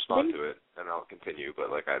 I'll respond to it and I'll continue,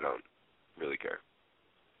 but I don't really care.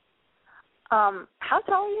 How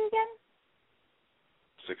tall are you again?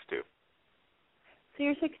 6'2". So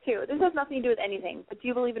you're 6'2". This has nothing to do with anything, but do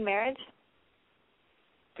you believe in marriage?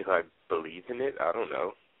 Do I believe in it? I don't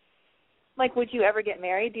know. Would you ever get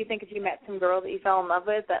married? Do you think if you met some girl that you fell in love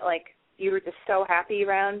with that, you were just so happy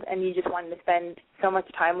around and you just wanted to spend so much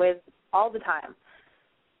time with all the time,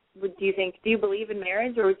 do you believe in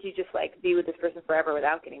marriage, or would you just, be with this person forever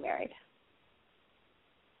without getting married?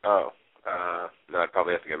 Oh, No, I'd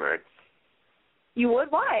probably have to get married. You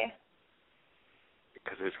would? Why?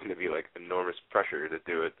 Because there's going to be, like, enormous pressure to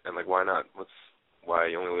do it. And, like, why not? Why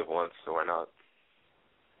you only live once, so why not?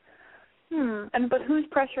 But who's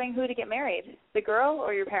pressuring who to get married? The girl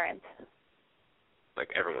or your parents? Like,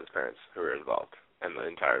 everyone's parents who are involved, and the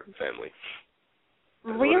entire family.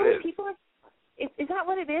 Really? People are... Is that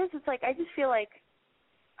what it is? It's like, I just feel like,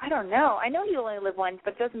 I don't know. I know you only live once,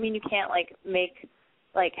 but it doesn't mean you can't, like, make,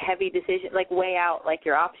 like, heavy decisions, like, weigh out, like,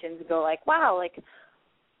 your options and go, like, wow, like,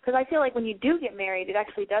 because I feel like when you do get married, it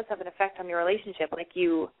actually does have an effect on your relationship. Like,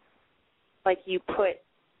 you put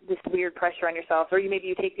this weird pressure on yourself, or maybe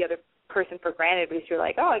you take the other person for granted because you're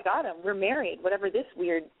like, oh, I got him, we're married, whatever this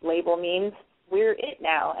weird label means, we're it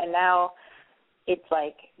now, and now it's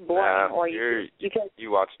like boring. Or you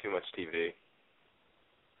watch too much TV.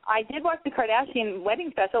 I did watch the Kardashian wedding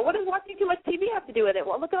special. What does watching too much TV have to do with it?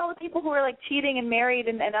 Well, look at all the people who are like cheating and married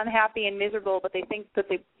and unhappy and miserable, but they think that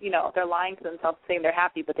they're lying to themselves saying they're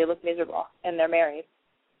happy, but they look miserable and they're married.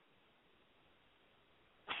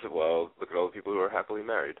 Well, look at all the people who are happily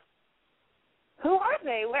married. Who are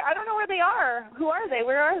they? I don't know where they are. Who are they?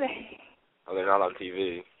 Where are they? Oh, they're not on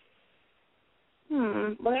TV.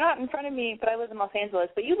 Well, they're not in front of me, but I live in Los Angeles.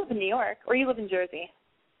 But you live in New York, or you live in Jersey?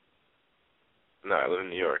 No, I live in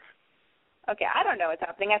New York. Okay, I don't know what's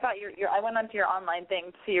happening. I thought I went onto your online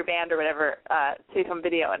thing to see your band or whatever, see some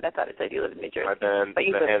video, and I thought it said you live in New Jersey. My band,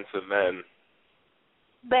 The Handsome Men.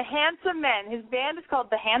 The Handsome Men. His band is called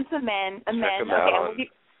The Handsome Men. Check them out on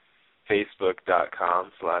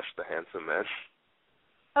Facebook.com/The Handsome Men.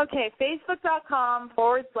 Okay,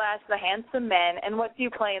 Facebook.com/The Handsome Men. And what do you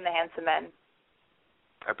play in The Handsome Men?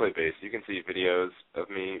 I play bass. You can see videos of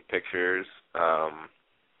me, pictures,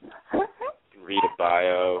 read a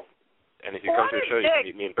bio, and if you come to a show, you can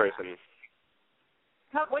meet me in person.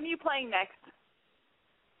 When are you playing next?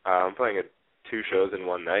 I'm playing at 2 shows in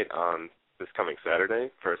one night on this coming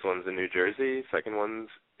Saturday. First one's in New Jersey, second one's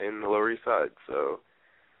in the Lower East Side. So.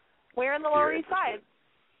 Where in the Lower East Side?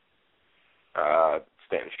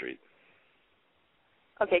 Stanton Street.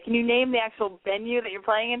 Okay, can you name the actual venue that you're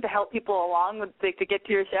playing in to help people along to get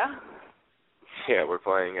to your show? Yeah, we're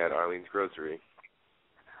playing at Arlene's Grocery.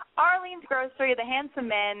 Arlene's Grocery, The Handsome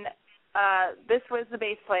Men. This was the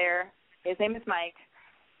bass player. His name is Mike,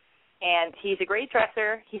 and he's a great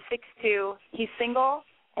dresser. He's 6'2". He's single,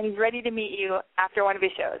 and he's ready to meet you after one of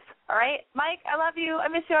his shows. All right, Mike, I love you. I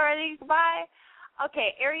miss you already. Goodbye.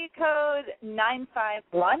 Okay, area code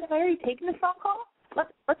 951. Have I already taken this phone call?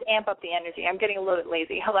 Let's amp up the energy. I'm getting a little bit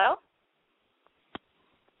lazy. Hello?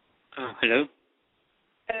 Hello?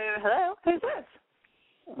 Hello? Who's this?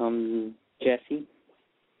 Jesse.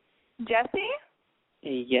 Jesse?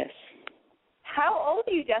 Yes. How old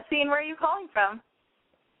are you, Jesse, and where are you calling from?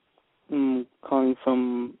 I'm calling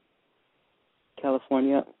from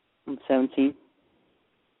California. I'm 17.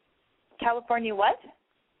 California what?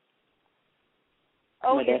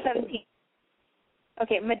 Oh, Modesto. You're 17.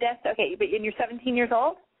 Okay, Modesto. Okay, but you're 17 years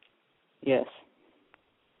old? Yes.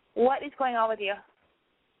 What is going on with you?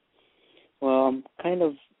 Well, I'm kind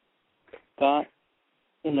of got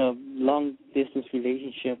in a long-distance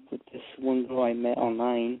relationship with this one girl I met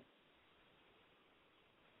online.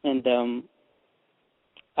 And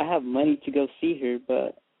I have money to go see her,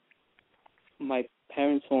 but my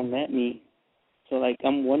parents won't let me. So,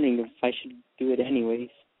 I'm wondering if I should do it anyways.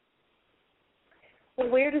 Well,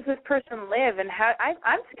 where does this person live, and how?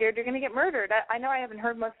 I'm scared you're going to get murdered. I know I haven't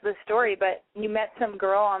heard most of the story, but you met some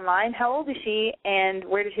girl online. How old is she, and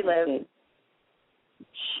where does she live?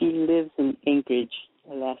 She lives in Anchorage,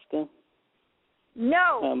 Alaska.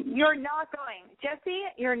 No, you're not going. Jesse,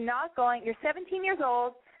 you're not going. You're 17 years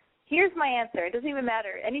old. Here's my answer. It doesn't even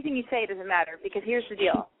matter. Anything you say doesn't matter, because here's the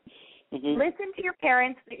deal. Listen to your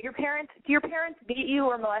parents. Do your parents beat you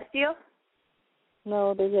or molest you?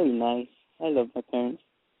 No, they're really nice. I love my parents.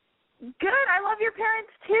 Good. I love your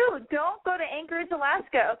parents, too. Don't go to Anchorage,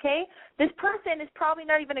 Alaska, okay? This person is probably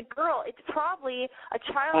not even a girl. It's probably a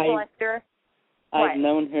child molester. I've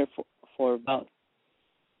known her for about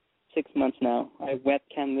 6 months now. I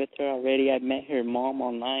webcam with her already. I met her mom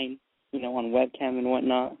online, on webcam and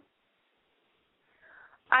whatnot.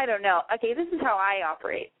 I don't know. Okay, this is how I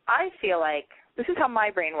operate. I feel like this is how my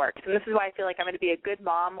brain works, and this is why I feel like I'm going to be a good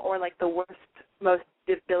mom or like the worst, most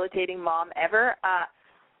debilitating mom ever.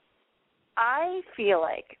 I feel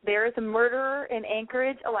like there is a murderer in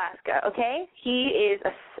Anchorage, Alaska, okay? He is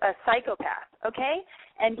a psychopath, okay?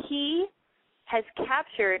 And he has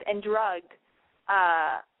captured and drugged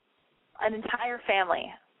an entire family.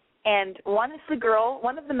 And one is the girl,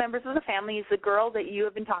 one of the members of the family is the girl that you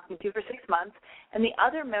have been talking to for 6 months, and the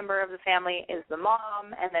other member of the family is the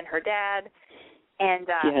mom and then her dad. And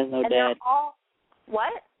she has no and dad. They're all,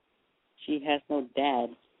 what? She has no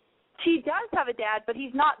dad. She does have a dad, but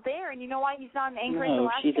he's not there, and you know why he's not in Anchorage, No,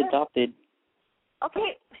 Alaska? she's adopted.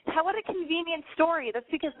 Okay, what a convenient story. That's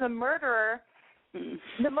because the murderer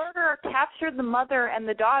captured the mother and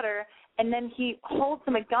the daughter, and then he holds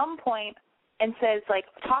them at gunpoint and says, like,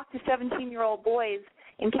 talk to 17-year-old boys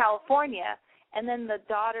in California. And then the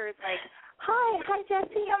daughter is like, hi,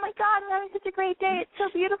 Jesse. Oh my God, I'm having such a great day. It's so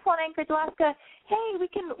beautiful in Anchorage, Alaska. Hey, we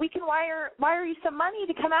can wire you some money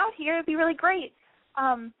to come out here. It'd be really great.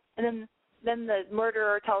 And then the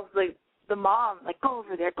murderer tells the mom, like, go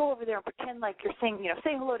over there and pretend like you're saying,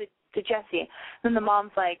 say hello to Jesse. Then the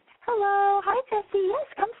mom's like, hello, hi Jesse. Yes,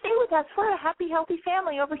 come stay with us. We're a happy, healthy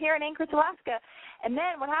family over here in Anchorage, Alaska. And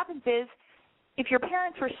then what happens is, if your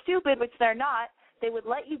parents were stupid, which they're not, they would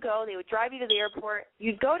let you go. They would drive you to the airport.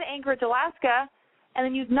 You'd go to Anchorage, Alaska, and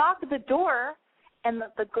then you'd knock at the door, and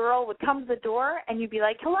the girl would come to the door, and you'd be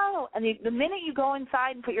like, hello. And the minute you go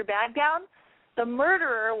inside and put your bag down, the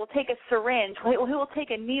murderer will take a syringe. He will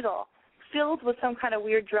take a needle filled with some kind of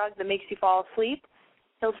weird drug that makes you fall asleep.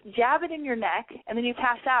 He'll jab it in your neck, and then you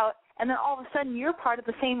pass out, and then all of a sudden you're part of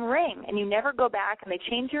the same ring, and you never go back, and they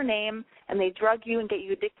change your name, and they drug you and get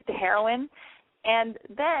you addicted to heroin. And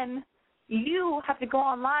then you have to go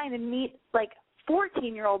online and meet, like,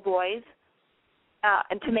 14-year-old boys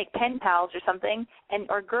and to make pen pals or something,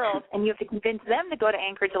 or girls, and you have to convince them to go to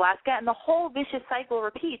Anchorage, Alaska, and the whole vicious cycle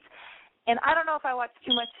repeats. And I don't know if I watch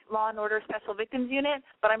too much Law and Order Special Victims Unit,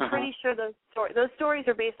 but I'm pretty sure those stories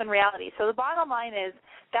are based on reality. So the bottom line is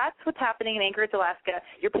that's what's happening in Anchorage, Alaska.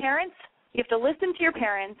 Your parents, you have to listen to your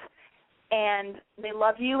parents, and they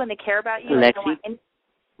love you and they care about you. Lexi?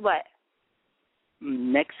 What?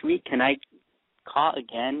 Next week, can I call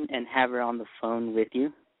again and have her on the phone with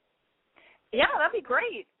you? Yeah, that'd be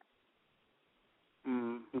great.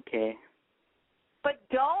 Okay. But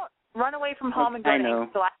don't run away from home and go to Anchorage,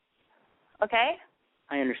 Alaska. Okay?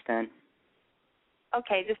 I understand.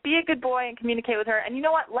 Okay, just be a good boy and communicate with her. And you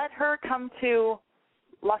know what? Let her come to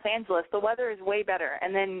Los Angeles. The weather is way better,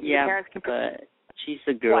 and then your parents can. But she's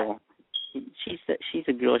a girl. What? She's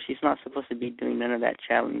a girl. She's not supposed to be doing none of that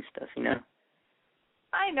traveling stuff,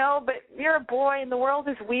 I know, but you're a boy, and the world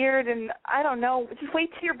is weird, and I don't know. Just wait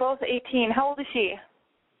till you're both 18. How old is she?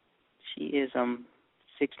 She is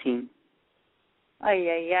 16.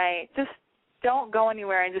 Ay. Just don't go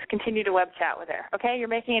anywhere and just continue to web chat with her, okay? You're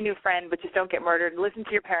making a new friend, but just don't get murdered. Listen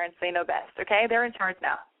to your parents. They know best, okay? They're in charge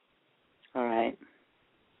now. All right.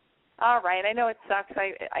 I know it sucks.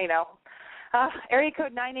 I know. Area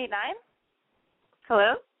code 989.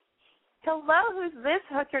 Hello? Hello, who's this?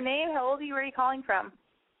 What's your name? How old are you? Where are you calling from?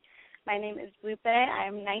 My name is Lupe.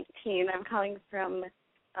 I'm 19. I'm calling from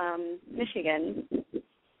Michigan.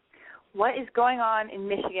 What is going on in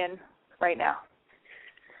Michigan right now?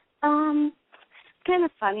 Kind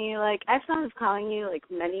of funny. Like, I've thought of calling you, like,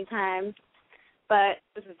 many times, but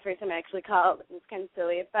this is the first time I actually called. It's kind of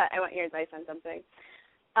silly, but I want your advice on something.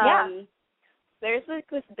 There's, like,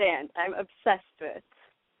 this band I'm obsessed with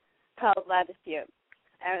called La Dispute.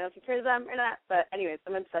 I don't know if you've heard of them or not, but anyways,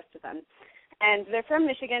 I'm obsessed with them. And they're from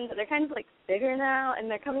Michigan, but they're kind of, like, bigger now, and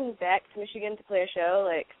they're coming back to Michigan to play a show,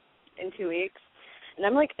 like, in 2 weeks. And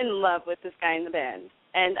I'm, like, in love with this guy in the band.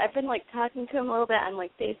 And I've been, like, talking to him a little bit on,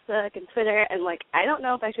 like, Facebook and Twitter, and, like, I don't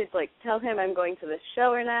know if I should, like, tell him I'm going to this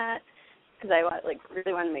show or not, because I,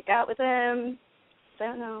 really want to make out with him. So I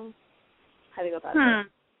don't know how to go about it.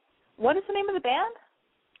 What is the name of the band?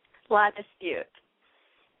 La Dispute.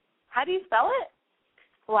 How do you spell it?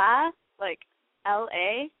 La, like,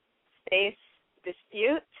 L-A, space,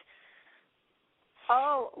 dispute.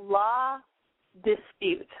 Oh, La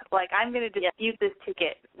Dispute. Like, I'm going to dispute this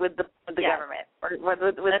ticket with the government. Or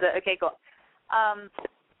with the, okay, cool.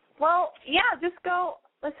 Well, yeah, just go,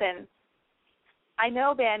 listen, I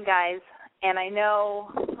know band guys, and I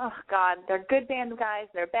know, oh, God, they're good band guys,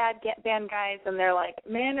 they're bad band guys, and they're like,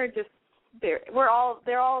 men are just, they're all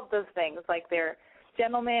of those things. Like, they're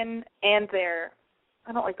gentlemen, and they're,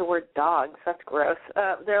 I don't like the word dogs, that's gross.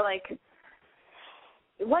 They're like,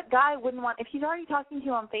 what guy wouldn't want, if he's already talking to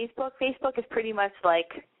you on Facebook, Facebook is pretty much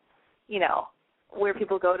like, you know, where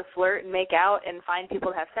people go to flirt and make out and find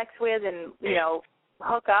people to have sex with and, you know,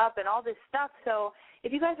 hook up and all this stuff. So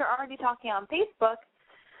if you guys are already talking on Facebook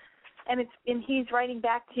and he's writing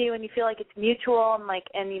back to you and you feel like it's mutual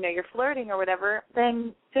and you know, you're flirting or whatever,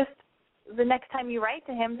 then just the next time you write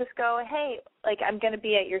to him, just go, hey, like, I'm going to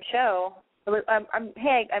be at your show. I'm going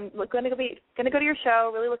to go to your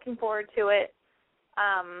show, really looking forward to it.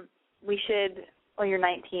 we should, well, you're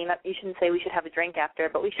 19, you shouldn't say we should have a drink after,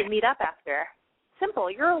 but we should meet up after. Simple.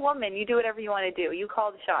 You're a woman. You do whatever you want to do. You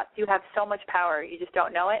call the shots. You have so much power. You just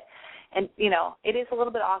don't know it. And, it is a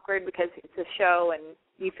little bit awkward because it's a show and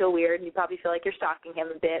you feel weird and you probably feel like you're stalking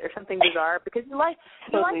him a bit or something bizarre because you like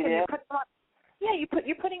him. You put him on,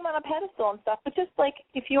 you're putting him on a pedestal and stuff. But just like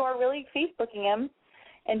if you are really Facebooking him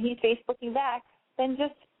and he's Facebooking back, then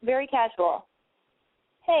just very casual.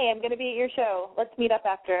 Hey, I'm going to be at your show. Let's meet up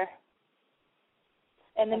after.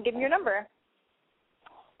 And then give him your number.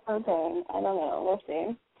 Okay, I don't know. We'll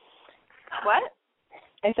see. What?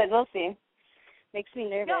 I said we'll see. Makes me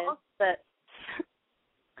nervous, but...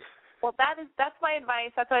 Well, that's my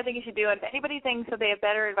advice. That's what I think you should do. And if anybody thinks that they have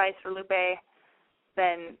better advice for Lupe,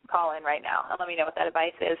 then call in right now and let me know what that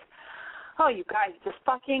advice is. Oh, you guys, it's a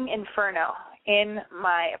fucking inferno in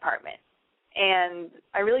my apartment. And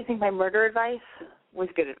I really think my murder advice was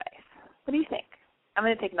good advice. What do you think? I'm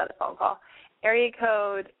going to take another phone call. Area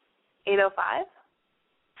code 805?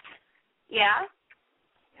 Yeah?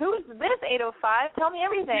 Who is this 805? Tell me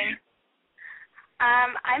everything.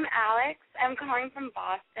 I'm Alex. I'm calling from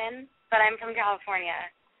Boston, but I'm from California,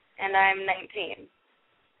 and I'm 19.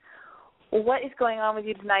 What is going on with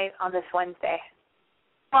you tonight on this Wednesday?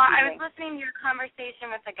 Well, I was listening to your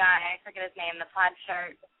conversation with the guy. I forget his name, the plaid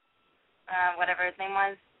shirt, whatever his name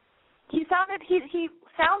was. He sounds like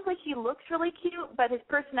he looks really cute, but his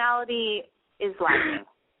personality is lacking.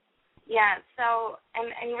 Yeah, so,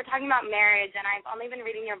 and you were talking about marriage, and I've only been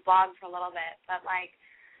reading your blog for a little bit, but, like,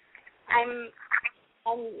 I'm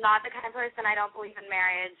not the kind of person, I don't believe in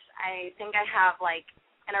marriage. I think I have, like,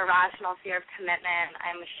 an irrational fear of commitment.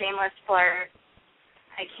 I'm a shameless flirt.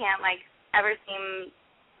 I can't, like, ever seem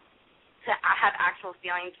to have actual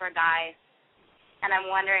feelings for a guy. And I'm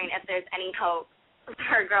wondering if there's any hope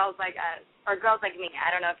for girls like us, or girls like me. I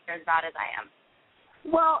don't know if you're as bad as I am.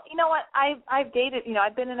 Well, you know what? I've dated,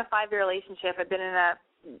 I've been in a 5-year relationship. I've been in a,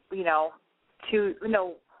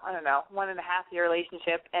 1.5-year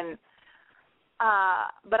relationship. And,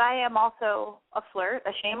 but I am also a flirt,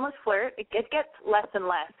 a shameless flirt. It gets less and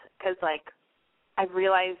less because, like, I've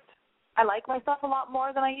realized I like myself a lot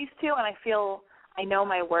more than I used to, and I feel I know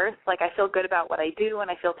my worth. Like, I feel good about what I do, and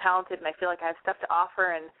I feel talented, and I feel like I have stuff to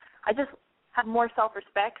offer, and I just have more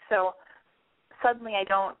self-respect. So suddenly I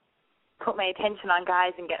don't put my attention on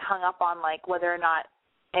guys and get hung up on, like, whether or not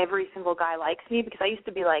every single guy likes me, because I used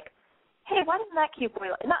to be like, hey, why doesn't that cute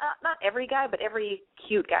boy like, not every guy, but every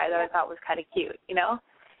cute guy that I thought was kind of cute, And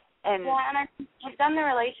yeah, and I've done the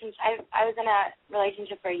relationship. I was in a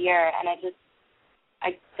relationship for a year, and I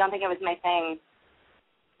don't think it was my thing.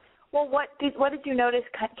 Well, what did you notice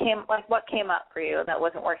what came up for you that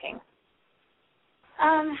wasn't working?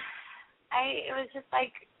 It was just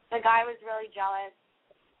like the guy was really jealous.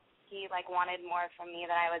 He, like, wanted more from me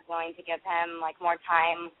than I was willing to give him, like, more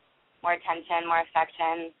time, more attention, more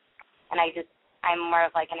affection. And I'm more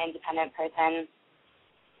of, like, an independent person,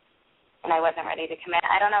 and I wasn't ready to commit.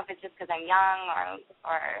 I don't know if it's just because I'm young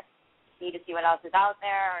or need to see what else is out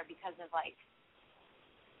there, or because of, like,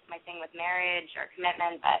 my thing with marriage or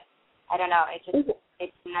commitment, but I don't know. It didn't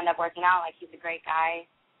end up working out. Like, he's a great guy,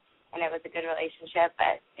 and it was a good relationship,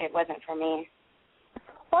 but it wasn't for me.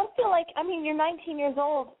 Well, I feel like, you're 19 years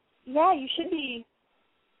old. Yeah, you should be.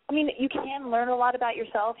 You can learn a lot about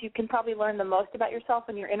yourself. You can probably learn the most about yourself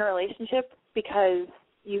when you're in a relationship because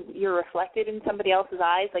you're reflected in somebody else's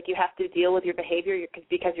eyes. Like, you have to deal with your behavior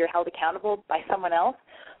because you're held accountable by someone else.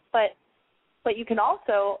 But you can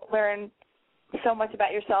also learn so much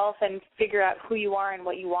about yourself and figure out who you are and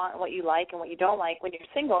what you want and what you like and what you don't like when you're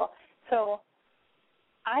single. So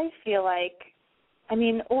I feel like, do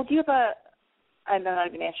you have I'm not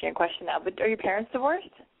even answering your question now, but are your parents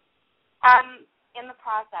divorced? In the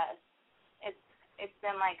process. It's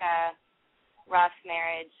been like a rough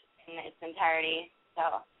marriage in its entirety.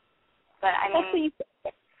 So, but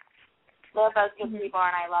we're both good people,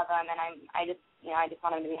 and I love them, and I just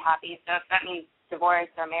want them to be happy. So if that means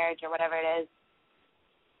divorce or marriage or whatever it is,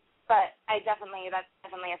 but that's definitely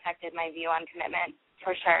affected my view on commitment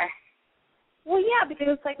for sure. Well, yeah, because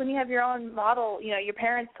it's like when you have your own model, your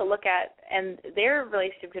parents to look at, and their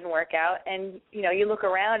relationship didn't work out, and, you look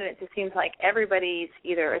around and it just seems like everybody's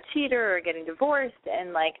either a cheater or getting divorced,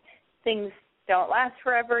 and, like, things don't last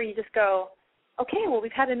forever. You just go, okay, well,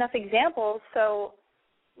 we've had enough examples, so,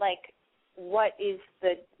 like, what is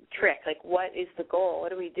the trick? Like, what is the goal?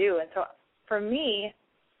 What do we do? And so for me,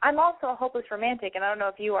 I'm also a hopeless romantic, and I don't know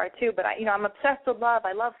if you are too, but, I'm obsessed with love.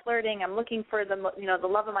 I love flirting. I'm looking for the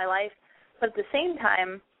love of my life. But at the same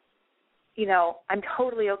time, I'm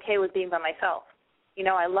totally okay with being by myself. You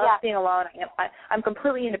know, I love being alone. I'm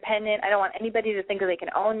completely independent. I don't want anybody to think that they can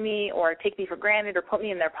own me or take me for granted or put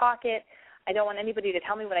me in their pocket. I don't want anybody to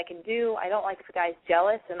tell me what I can do. I don't like if a guy's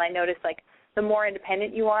jealous. And I notice, like, the more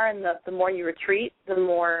independent you are and the more you retreat, the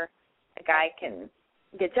more a guy can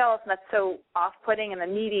get jealous. And that's so off-putting. And the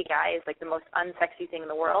needy guy is, like, the most unsexy thing in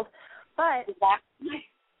the world. But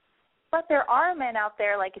there are men out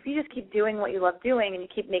there, like, if you just keep doing what you love doing and you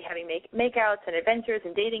keep having makeouts and adventures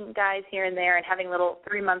and dating guys here and there and having little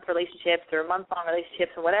 3-month relationships or month-long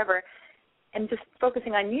relationships or whatever, and just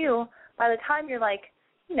focusing on you, by the time you're, like,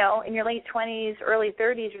 you know, in your late 20s, early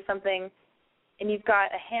 30s or something, and you've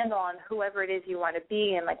got a handle on whoever it is you want to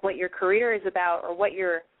be and, like, what your career is about or what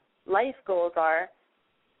your life goals are,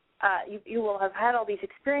 you will have had all these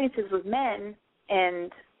experiences with men,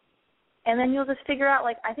 and then you'll just figure out,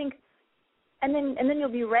 like, I think, and then you'll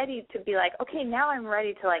be ready to be like, okay, now I'm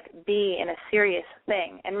ready to, like, be in a serious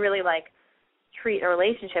thing and really, like, treat a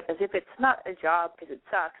relationship as if it's not a job because it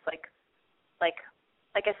sucks, like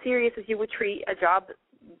as serious as you would treat a job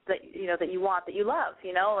that, you know, that you want, that you love,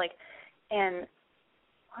 you know, like, and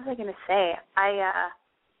what was I going to say? I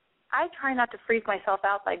try not to freak myself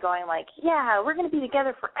out by going, like, yeah, we're going to be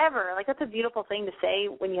together forever. Like, that's a beautiful thing to say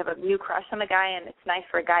when you have a new crush on a guy, and it's nice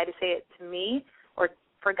for a guy to say it to me or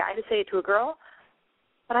for a guy to say it to a girl.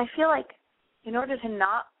 But I feel like in order to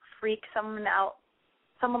not freak someone out,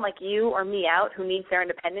 someone like you or me out who needs their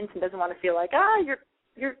independence and doesn't want to feel like,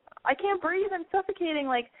 you're I can't breathe, I'm suffocating,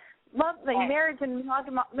 like, love, like, marriage and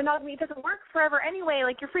monogamy doesn't work forever anyway,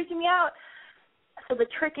 like, you're freaking me out. So the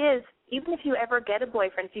trick is, even if you ever get a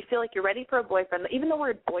boyfriend, if you feel like you're ready for a boyfriend, even the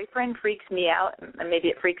word boyfriend freaks me out, and maybe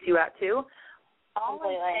it freaks you out too,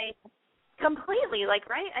 I say, completely, like,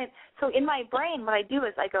 right? So in my brain, what I do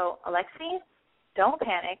is I go, Alexi, don't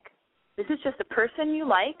panic. This is just a person you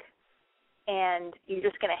like, and you're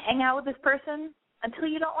just going to hang out with this person until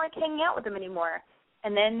you don't like hanging out with them anymore.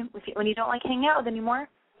 And then when you don't like hanging out with them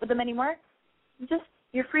anymore,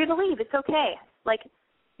 you're free to leave. It's okay. Like,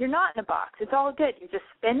 you're not in a box. It's all good. You're just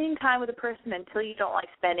spending time with a person until you don't like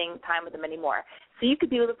spending time with them anymore. So you could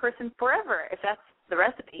be with a person forever if that's the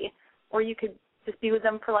recipe, or you could just be with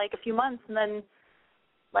them for, like, a few months and then,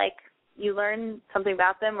 like, you learn something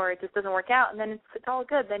about them or it just doesn't work out, and then it's all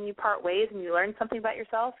good. Then you part ways and you learn something about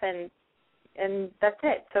yourself, and that's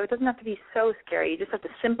it. So it doesn't have to be so scary. You just have to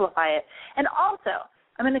simplify it. And also,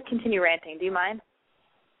 I'm going to continue ranting. Do you mind?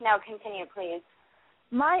 No, continue, please.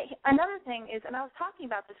 Another thing is, and I was talking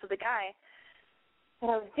about this with a guy that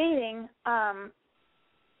I was dating,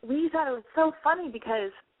 we thought it was so funny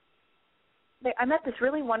because I met this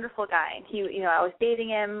really wonderful guy, and I was dating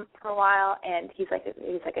him for a while, and he's like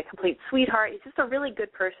a complete sweetheart. He's just a really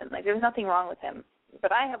good person. Like, there's nothing wrong with him.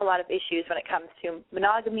 But I have a lot of issues when it comes to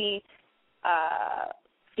monogamy,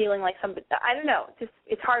 feeling like somebody, I don't know,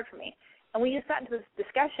 it's hard for me. And we just got into this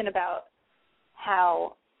discussion about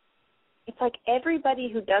how it's like everybody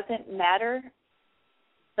who doesn't matter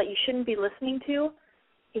that you shouldn't be listening to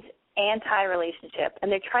is anti-relationship,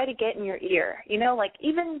 and they try to get in your ear. You know, like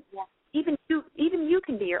even you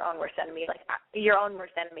can be your own worst enemy, like your own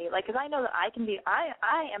worst enemy. Like, because I know that I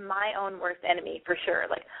am my own worst enemy for sure.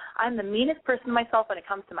 Like, I'm the meanest person to myself when it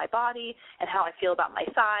comes to my body and how I feel about my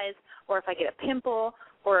size, or if I get a pimple,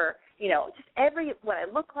 or, you know, just what I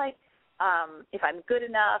look like. If I'm good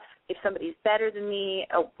enough, if somebody's better than me,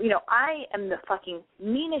 you know, I am the fucking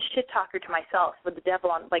meanest shit talker to myself with the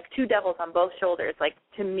devil on, like, 2 devils on both shoulders, like,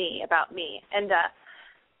 to me, about me. And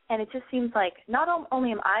it just seems like not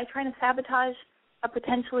only am I trying to sabotage a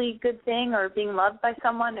potentially good thing or being loved by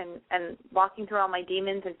someone and walking through all my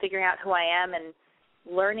demons and figuring out who I am and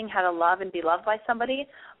learning how to love and be loved by somebody,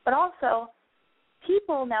 but also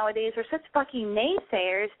people nowadays are such fucking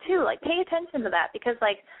naysayers too. Like, pay attention to that, because,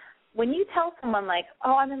 like, when you tell someone, like,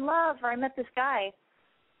 oh, I'm in love, or I met this guy,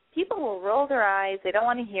 people will roll their eyes. They don't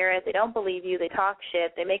want to hear it. They don't believe you. They talk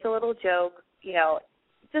shit. They make a little joke. You know,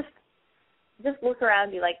 just look around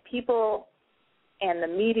and be like, people and the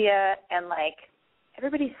media and, like,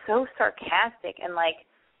 everybody's so sarcastic and, like,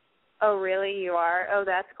 oh, really, you are? Oh,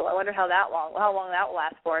 that's cool. I wonder how long that will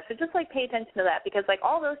last for. So just, like, pay attention to that, because, like,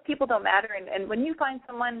 all those people don't matter. And when you find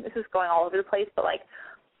someone, this is going all over the place, but, like,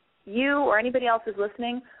 you or anybody else who's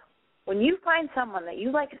listening, when you find someone that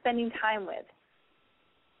you like spending time with,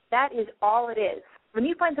 that is all it is. When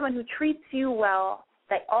you find someone who treats you well,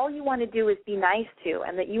 that all you want to do is be nice to,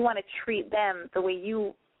 and that you want to treat them the way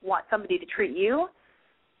you want somebody to treat you,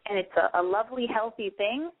 and it's a lovely, healthy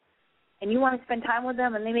thing, and you want to spend time with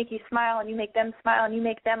them, and they make you smile, and you make them smile, and you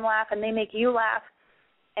make them laugh, and they make you laugh,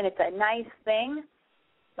 and it's a nice thing,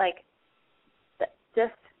 like,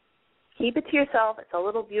 just keep it to yourself. It's a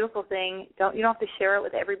little beautiful thing. You don't have to share it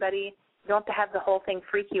with everybody. You don't have to have the whole thing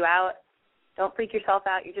freak you out. Don't freak yourself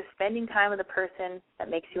out. You're just spending time with a person that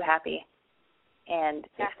makes you happy. And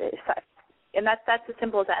and that's as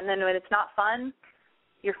simple as that. And then when it's not fun,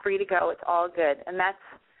 you're free to go. It's all good. And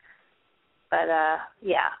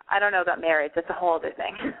yeah, I don't know about marriage. That's a whole other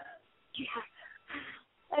thing. Yeah.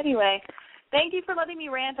 Anyway, thank you for letting me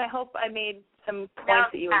rant. I hope I made some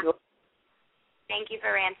points that you enjoyed. Thank you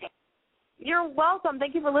for ranting. You're welcome.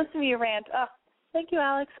 Thank you for listening to me rant. Thank you,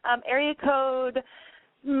 Alex. Area code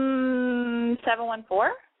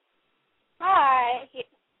 714. Hi.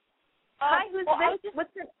 Hi, who's this?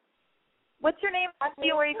 What's your name?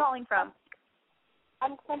 Where are you calling from?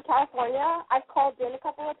 I'm from California. I've called in a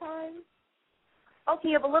couple of times. Okay,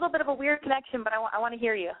 you have a little bit of a weird connection, but I want to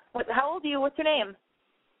hear you. How old are you? What's your name?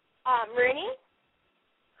 Rooney.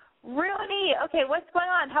 Rooney. Okay, what's going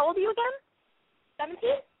on? How old are you again? 17.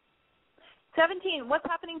 17. What's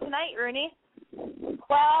happening tonight, Rooney?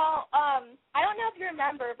 Well, I don't know if you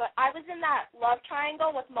remember, but I was in that love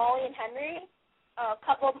triangle with Molly and Henry a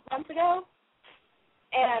couple of months ago.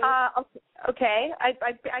 And okay, I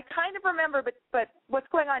kind of remember, but what's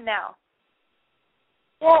going on now?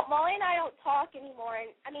 Well, Molly and I don't talk anymore,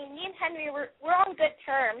 and I mean, me and Henry we're on good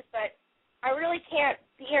terms, but I really can't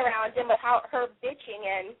be around him without her bitching.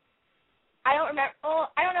 And I don't remember.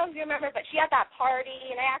 Well, I don't know if you remember, but she had that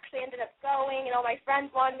party, and I actually ended up going, and all my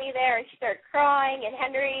friends wanted me there, and she started crying, and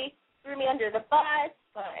Henry threw me under the bus.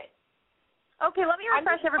 But okay, let me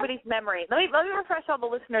refresh everybody's memory. Let me refresh all the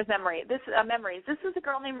listeners' memories. This is a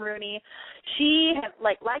girl named Rooney. She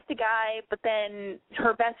liked a guy, but then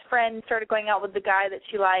her best friend started going out with the guy that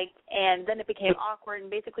she liked, and then it became awkward,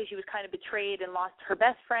 and basically she was kind of betrayed and lost her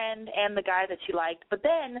best friend and the guy that she liked. But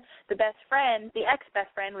then the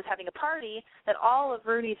ex-best friend, was having a party that all of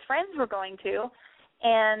Rooney's friends were going to,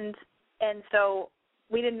 and so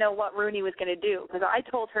we didn't know what Rooney was going to do, because I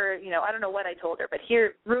told her, I don't know what I told her, but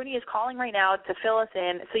here, Rooney is calling right now to fill us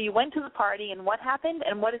in. So you went to the party, and what happened,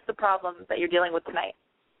 and what is the problem that you're dealing with tonight?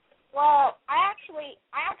 Well, I actually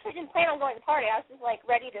didn't plan on going to the party. I was just,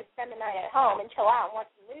 ready to spend the night at home and chill out and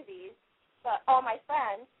watch some movies. But all my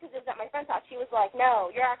friends, because it was at my friend's house, she was like,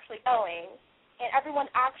 no, you're actually going. And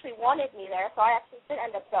everyone actually wanted me there, so I actually did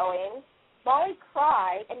end up going. Molly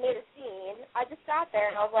cried and made a scene. I just sat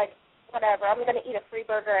there, and I was like, whatever, I'm going to eat a free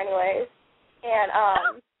burger anyways.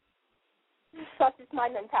 And that's just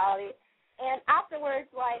my mentality. And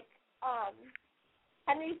afterwards,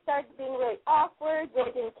 Henry started being really awkward,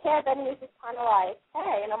 really didn't care, then he was just kind of like,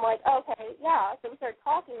 hey, and I'm like, okay, yeah, so we started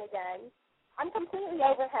talking again. I'm completely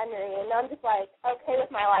over Henry, and I'm just okay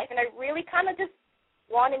with my life, and I really kind of just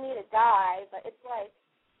wanted me to die, but it's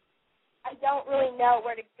I don't really know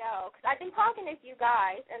where to go, because I've been talking to a few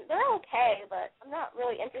guys, and they're okay, but I'm not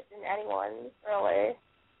really interested in anyone, really.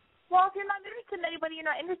 Well, if you're not interested in anybody, you're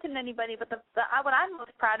not interested in anybody, but what I'm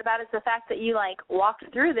most proud about is the fact that you, walked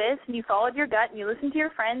through this, and you followed your gut, and you listened to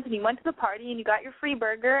your friends, and you went to the party, and you got your free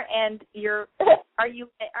burger, and maybe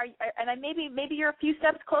you're a few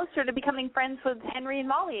steps closer to becoming friends with Henry and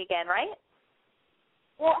Molly again, right?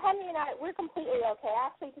 Well, Henry and I, we're completely okay. I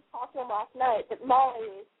actually just talked to him last night, but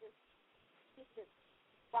Molly is just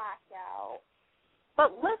blacked out.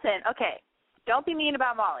 But listen, okay, don't be mean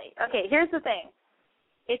about Molly. Okay, here's the thing.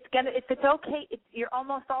 If it's okay, you're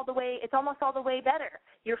almost all the way. It's almost all the way better.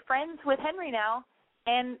 You're friends with Henry now,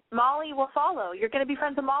 and Molly will follow. You're going to be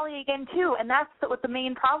friends with Molly again too, and that's what the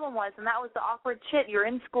main problem was. And that was the awkward shit. You're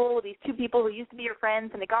in school with these two people who used to be your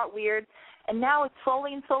friends, and it got weird. And now it's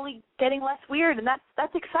slowly getting less weird, and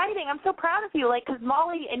that's exciting. I'm so proud of you, because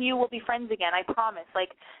Molly and you will be friends again. I promise.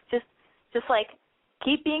 Just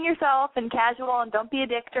keep being yourself and casual, and don't be a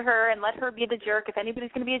dick to her, and let her be the jerk. If anybody's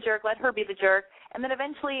going to be a jerk, let her be the jerk. And then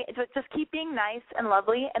eventually just keep being nice and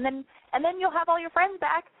lovely, and then you'll have all your friends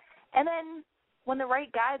back. And then when the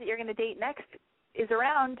right guy that you're going to date next is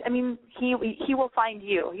around, I mean, he will find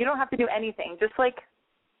you. You don't have to do anything. Just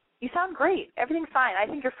you sound great. Everything's fine. I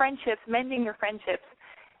think mending your friendships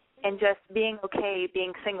and just being okay,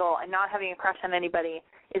 being single and not having a crush on anybody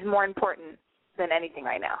is more important than anything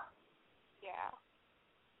right now. Yeah.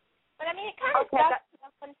 But I mean, it kind of sucks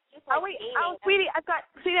when it's just sweetie, I've got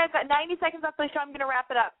 90 seconds left of the show. I'm going to wrap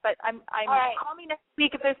it up, but I'm right. Call me next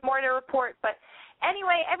week if there's more to report. But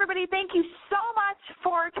anyway, everybody, thank you so much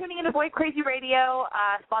for tuning in to Boy Crazy Radio,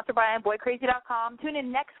 sponsored by BoyCrazy.com. Tune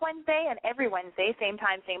in next Wednesday and every Wednesday, same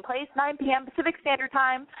time, same place, 9 p.m. Pacific Standard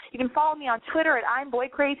Time. You can follow me on Twitter at I'm Boy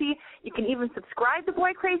Crazy. You can even subscribe to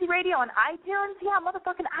Boy Crazy Radio on iTunes. Yeah,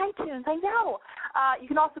 motherfucking iTunes, I know. You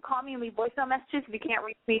can also call me and leave voicemail messages if you can't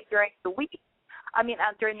reach me during the week.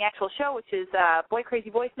 during the actual show, which is Boy Crazy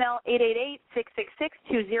voicemail,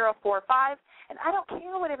 888-666-2045. And I don't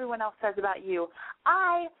care what everyone else says about you.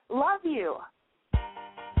 I love you.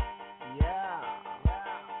 Yeah.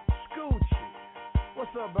 Scoochie.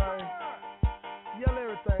 What's up, baby? Yell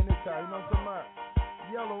everything this time, you know what I'm talking about?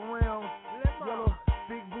 Yellow rims, yellow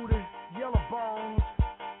big booty, yellow bones,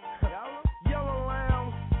 yellow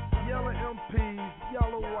lambs, yellow MPs,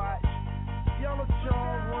 yellow watch, yellow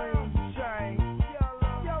charm ring, chain,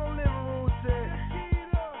 yellow living room set,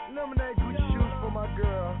 lemonade Gucci shoes for my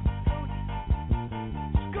girl.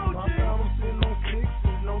 Scoochie! I'm sitting on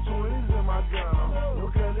 6s, no 20s in my gun.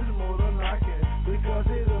 Look at this motor knocking, because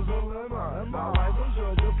it is a lemon. I like them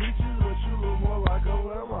Georgia peaches, but you look more like a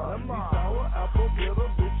lemon. These sour apple bitter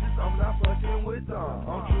bitches, I'm not fucking with them.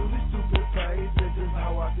 I'm truly stupid paid, that's just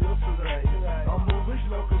how I feel today. I'm moving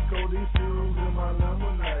slow, cause codeine cereals in my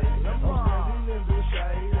lemonade. I'm standing in the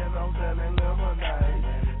shade, and I'm selling lemonade.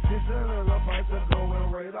 600 pints are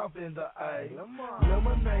going right off in the A.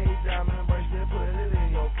 Lemonade, diamond bracelet, put it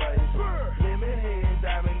in your face. Lemon head,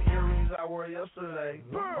 diamond earrings I wore yesterday.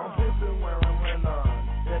 I'm pimping wearing Renan,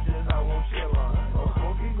 that's just how I'm chillin'. I'm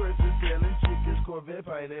smoking grapes and selling chickens, Corvette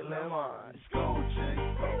painted lemon. Scoochie.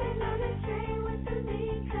 Living on the train with the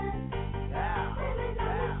beacon. Yeah. Living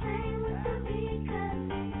on the train with the beacon.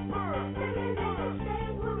 Living in the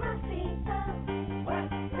shade with my feet up.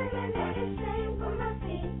 Living in the shade with my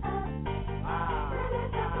feet up. Living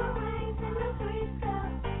different ways in the three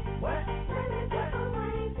cup. Living different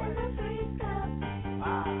ways in the three cup.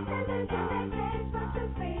 Living different days with the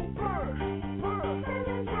free cup. Living different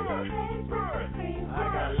days with the free cup. I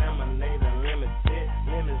got lemonade and limited.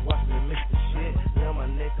 Lemons watch me mix the shit.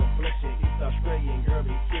 Lemonade complexion, East Australian girl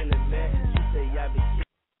be killing that. She say I be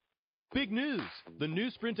Big news! The new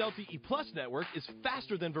Sprint LTE Plus network is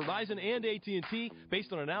faster than Verizon and AT&T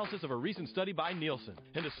based on analysis of a recent study by Nielsen.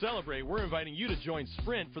 And to celebrate, we're inviting you to join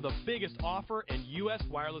Sprint for the biggest offer in U.S.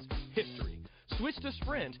 wireless history. Switch to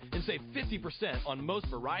Sprint and save 50% on most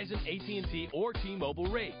Verizon, AT&T, or T-Mobile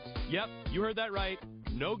rates. Yep, you heard that right.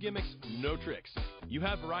 No gimmicks, no tricks. You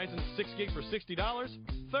have Verizon 6 gigs for $60,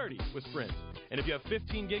 $30 with Sprint. And if you have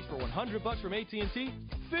 15 gigs for $100 from AT&T,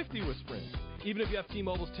 $50 with Sprint. Even if you have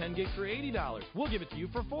T-Mobile's 10 gigs for $80, we'll give it to you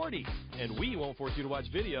for $40. And we won't force you to watch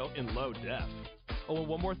video in low def. Oh, and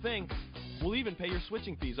one more thing. We'll even pay your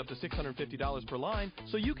switching fees up to $650 per line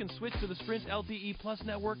so you can switch to the Sprint LTE Plus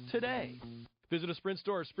network today. Visit a Sprint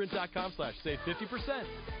store or sprint.com/save 50%.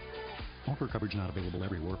 Offer coverage not available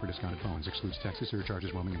everywhere for discounted phones. Excludes taxes,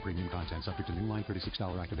 surcharges, roaming, and premium content. Subject to new line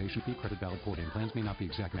 $36 activation fee. Credit valid port-in. Plans may not be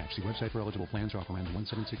exact match. See website for eligible plans. Offer ends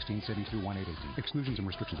 1/7/16, savings through 1/8/18. Exclusions and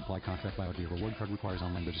restrictions apply. Contract valid via reward card requires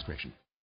online registration.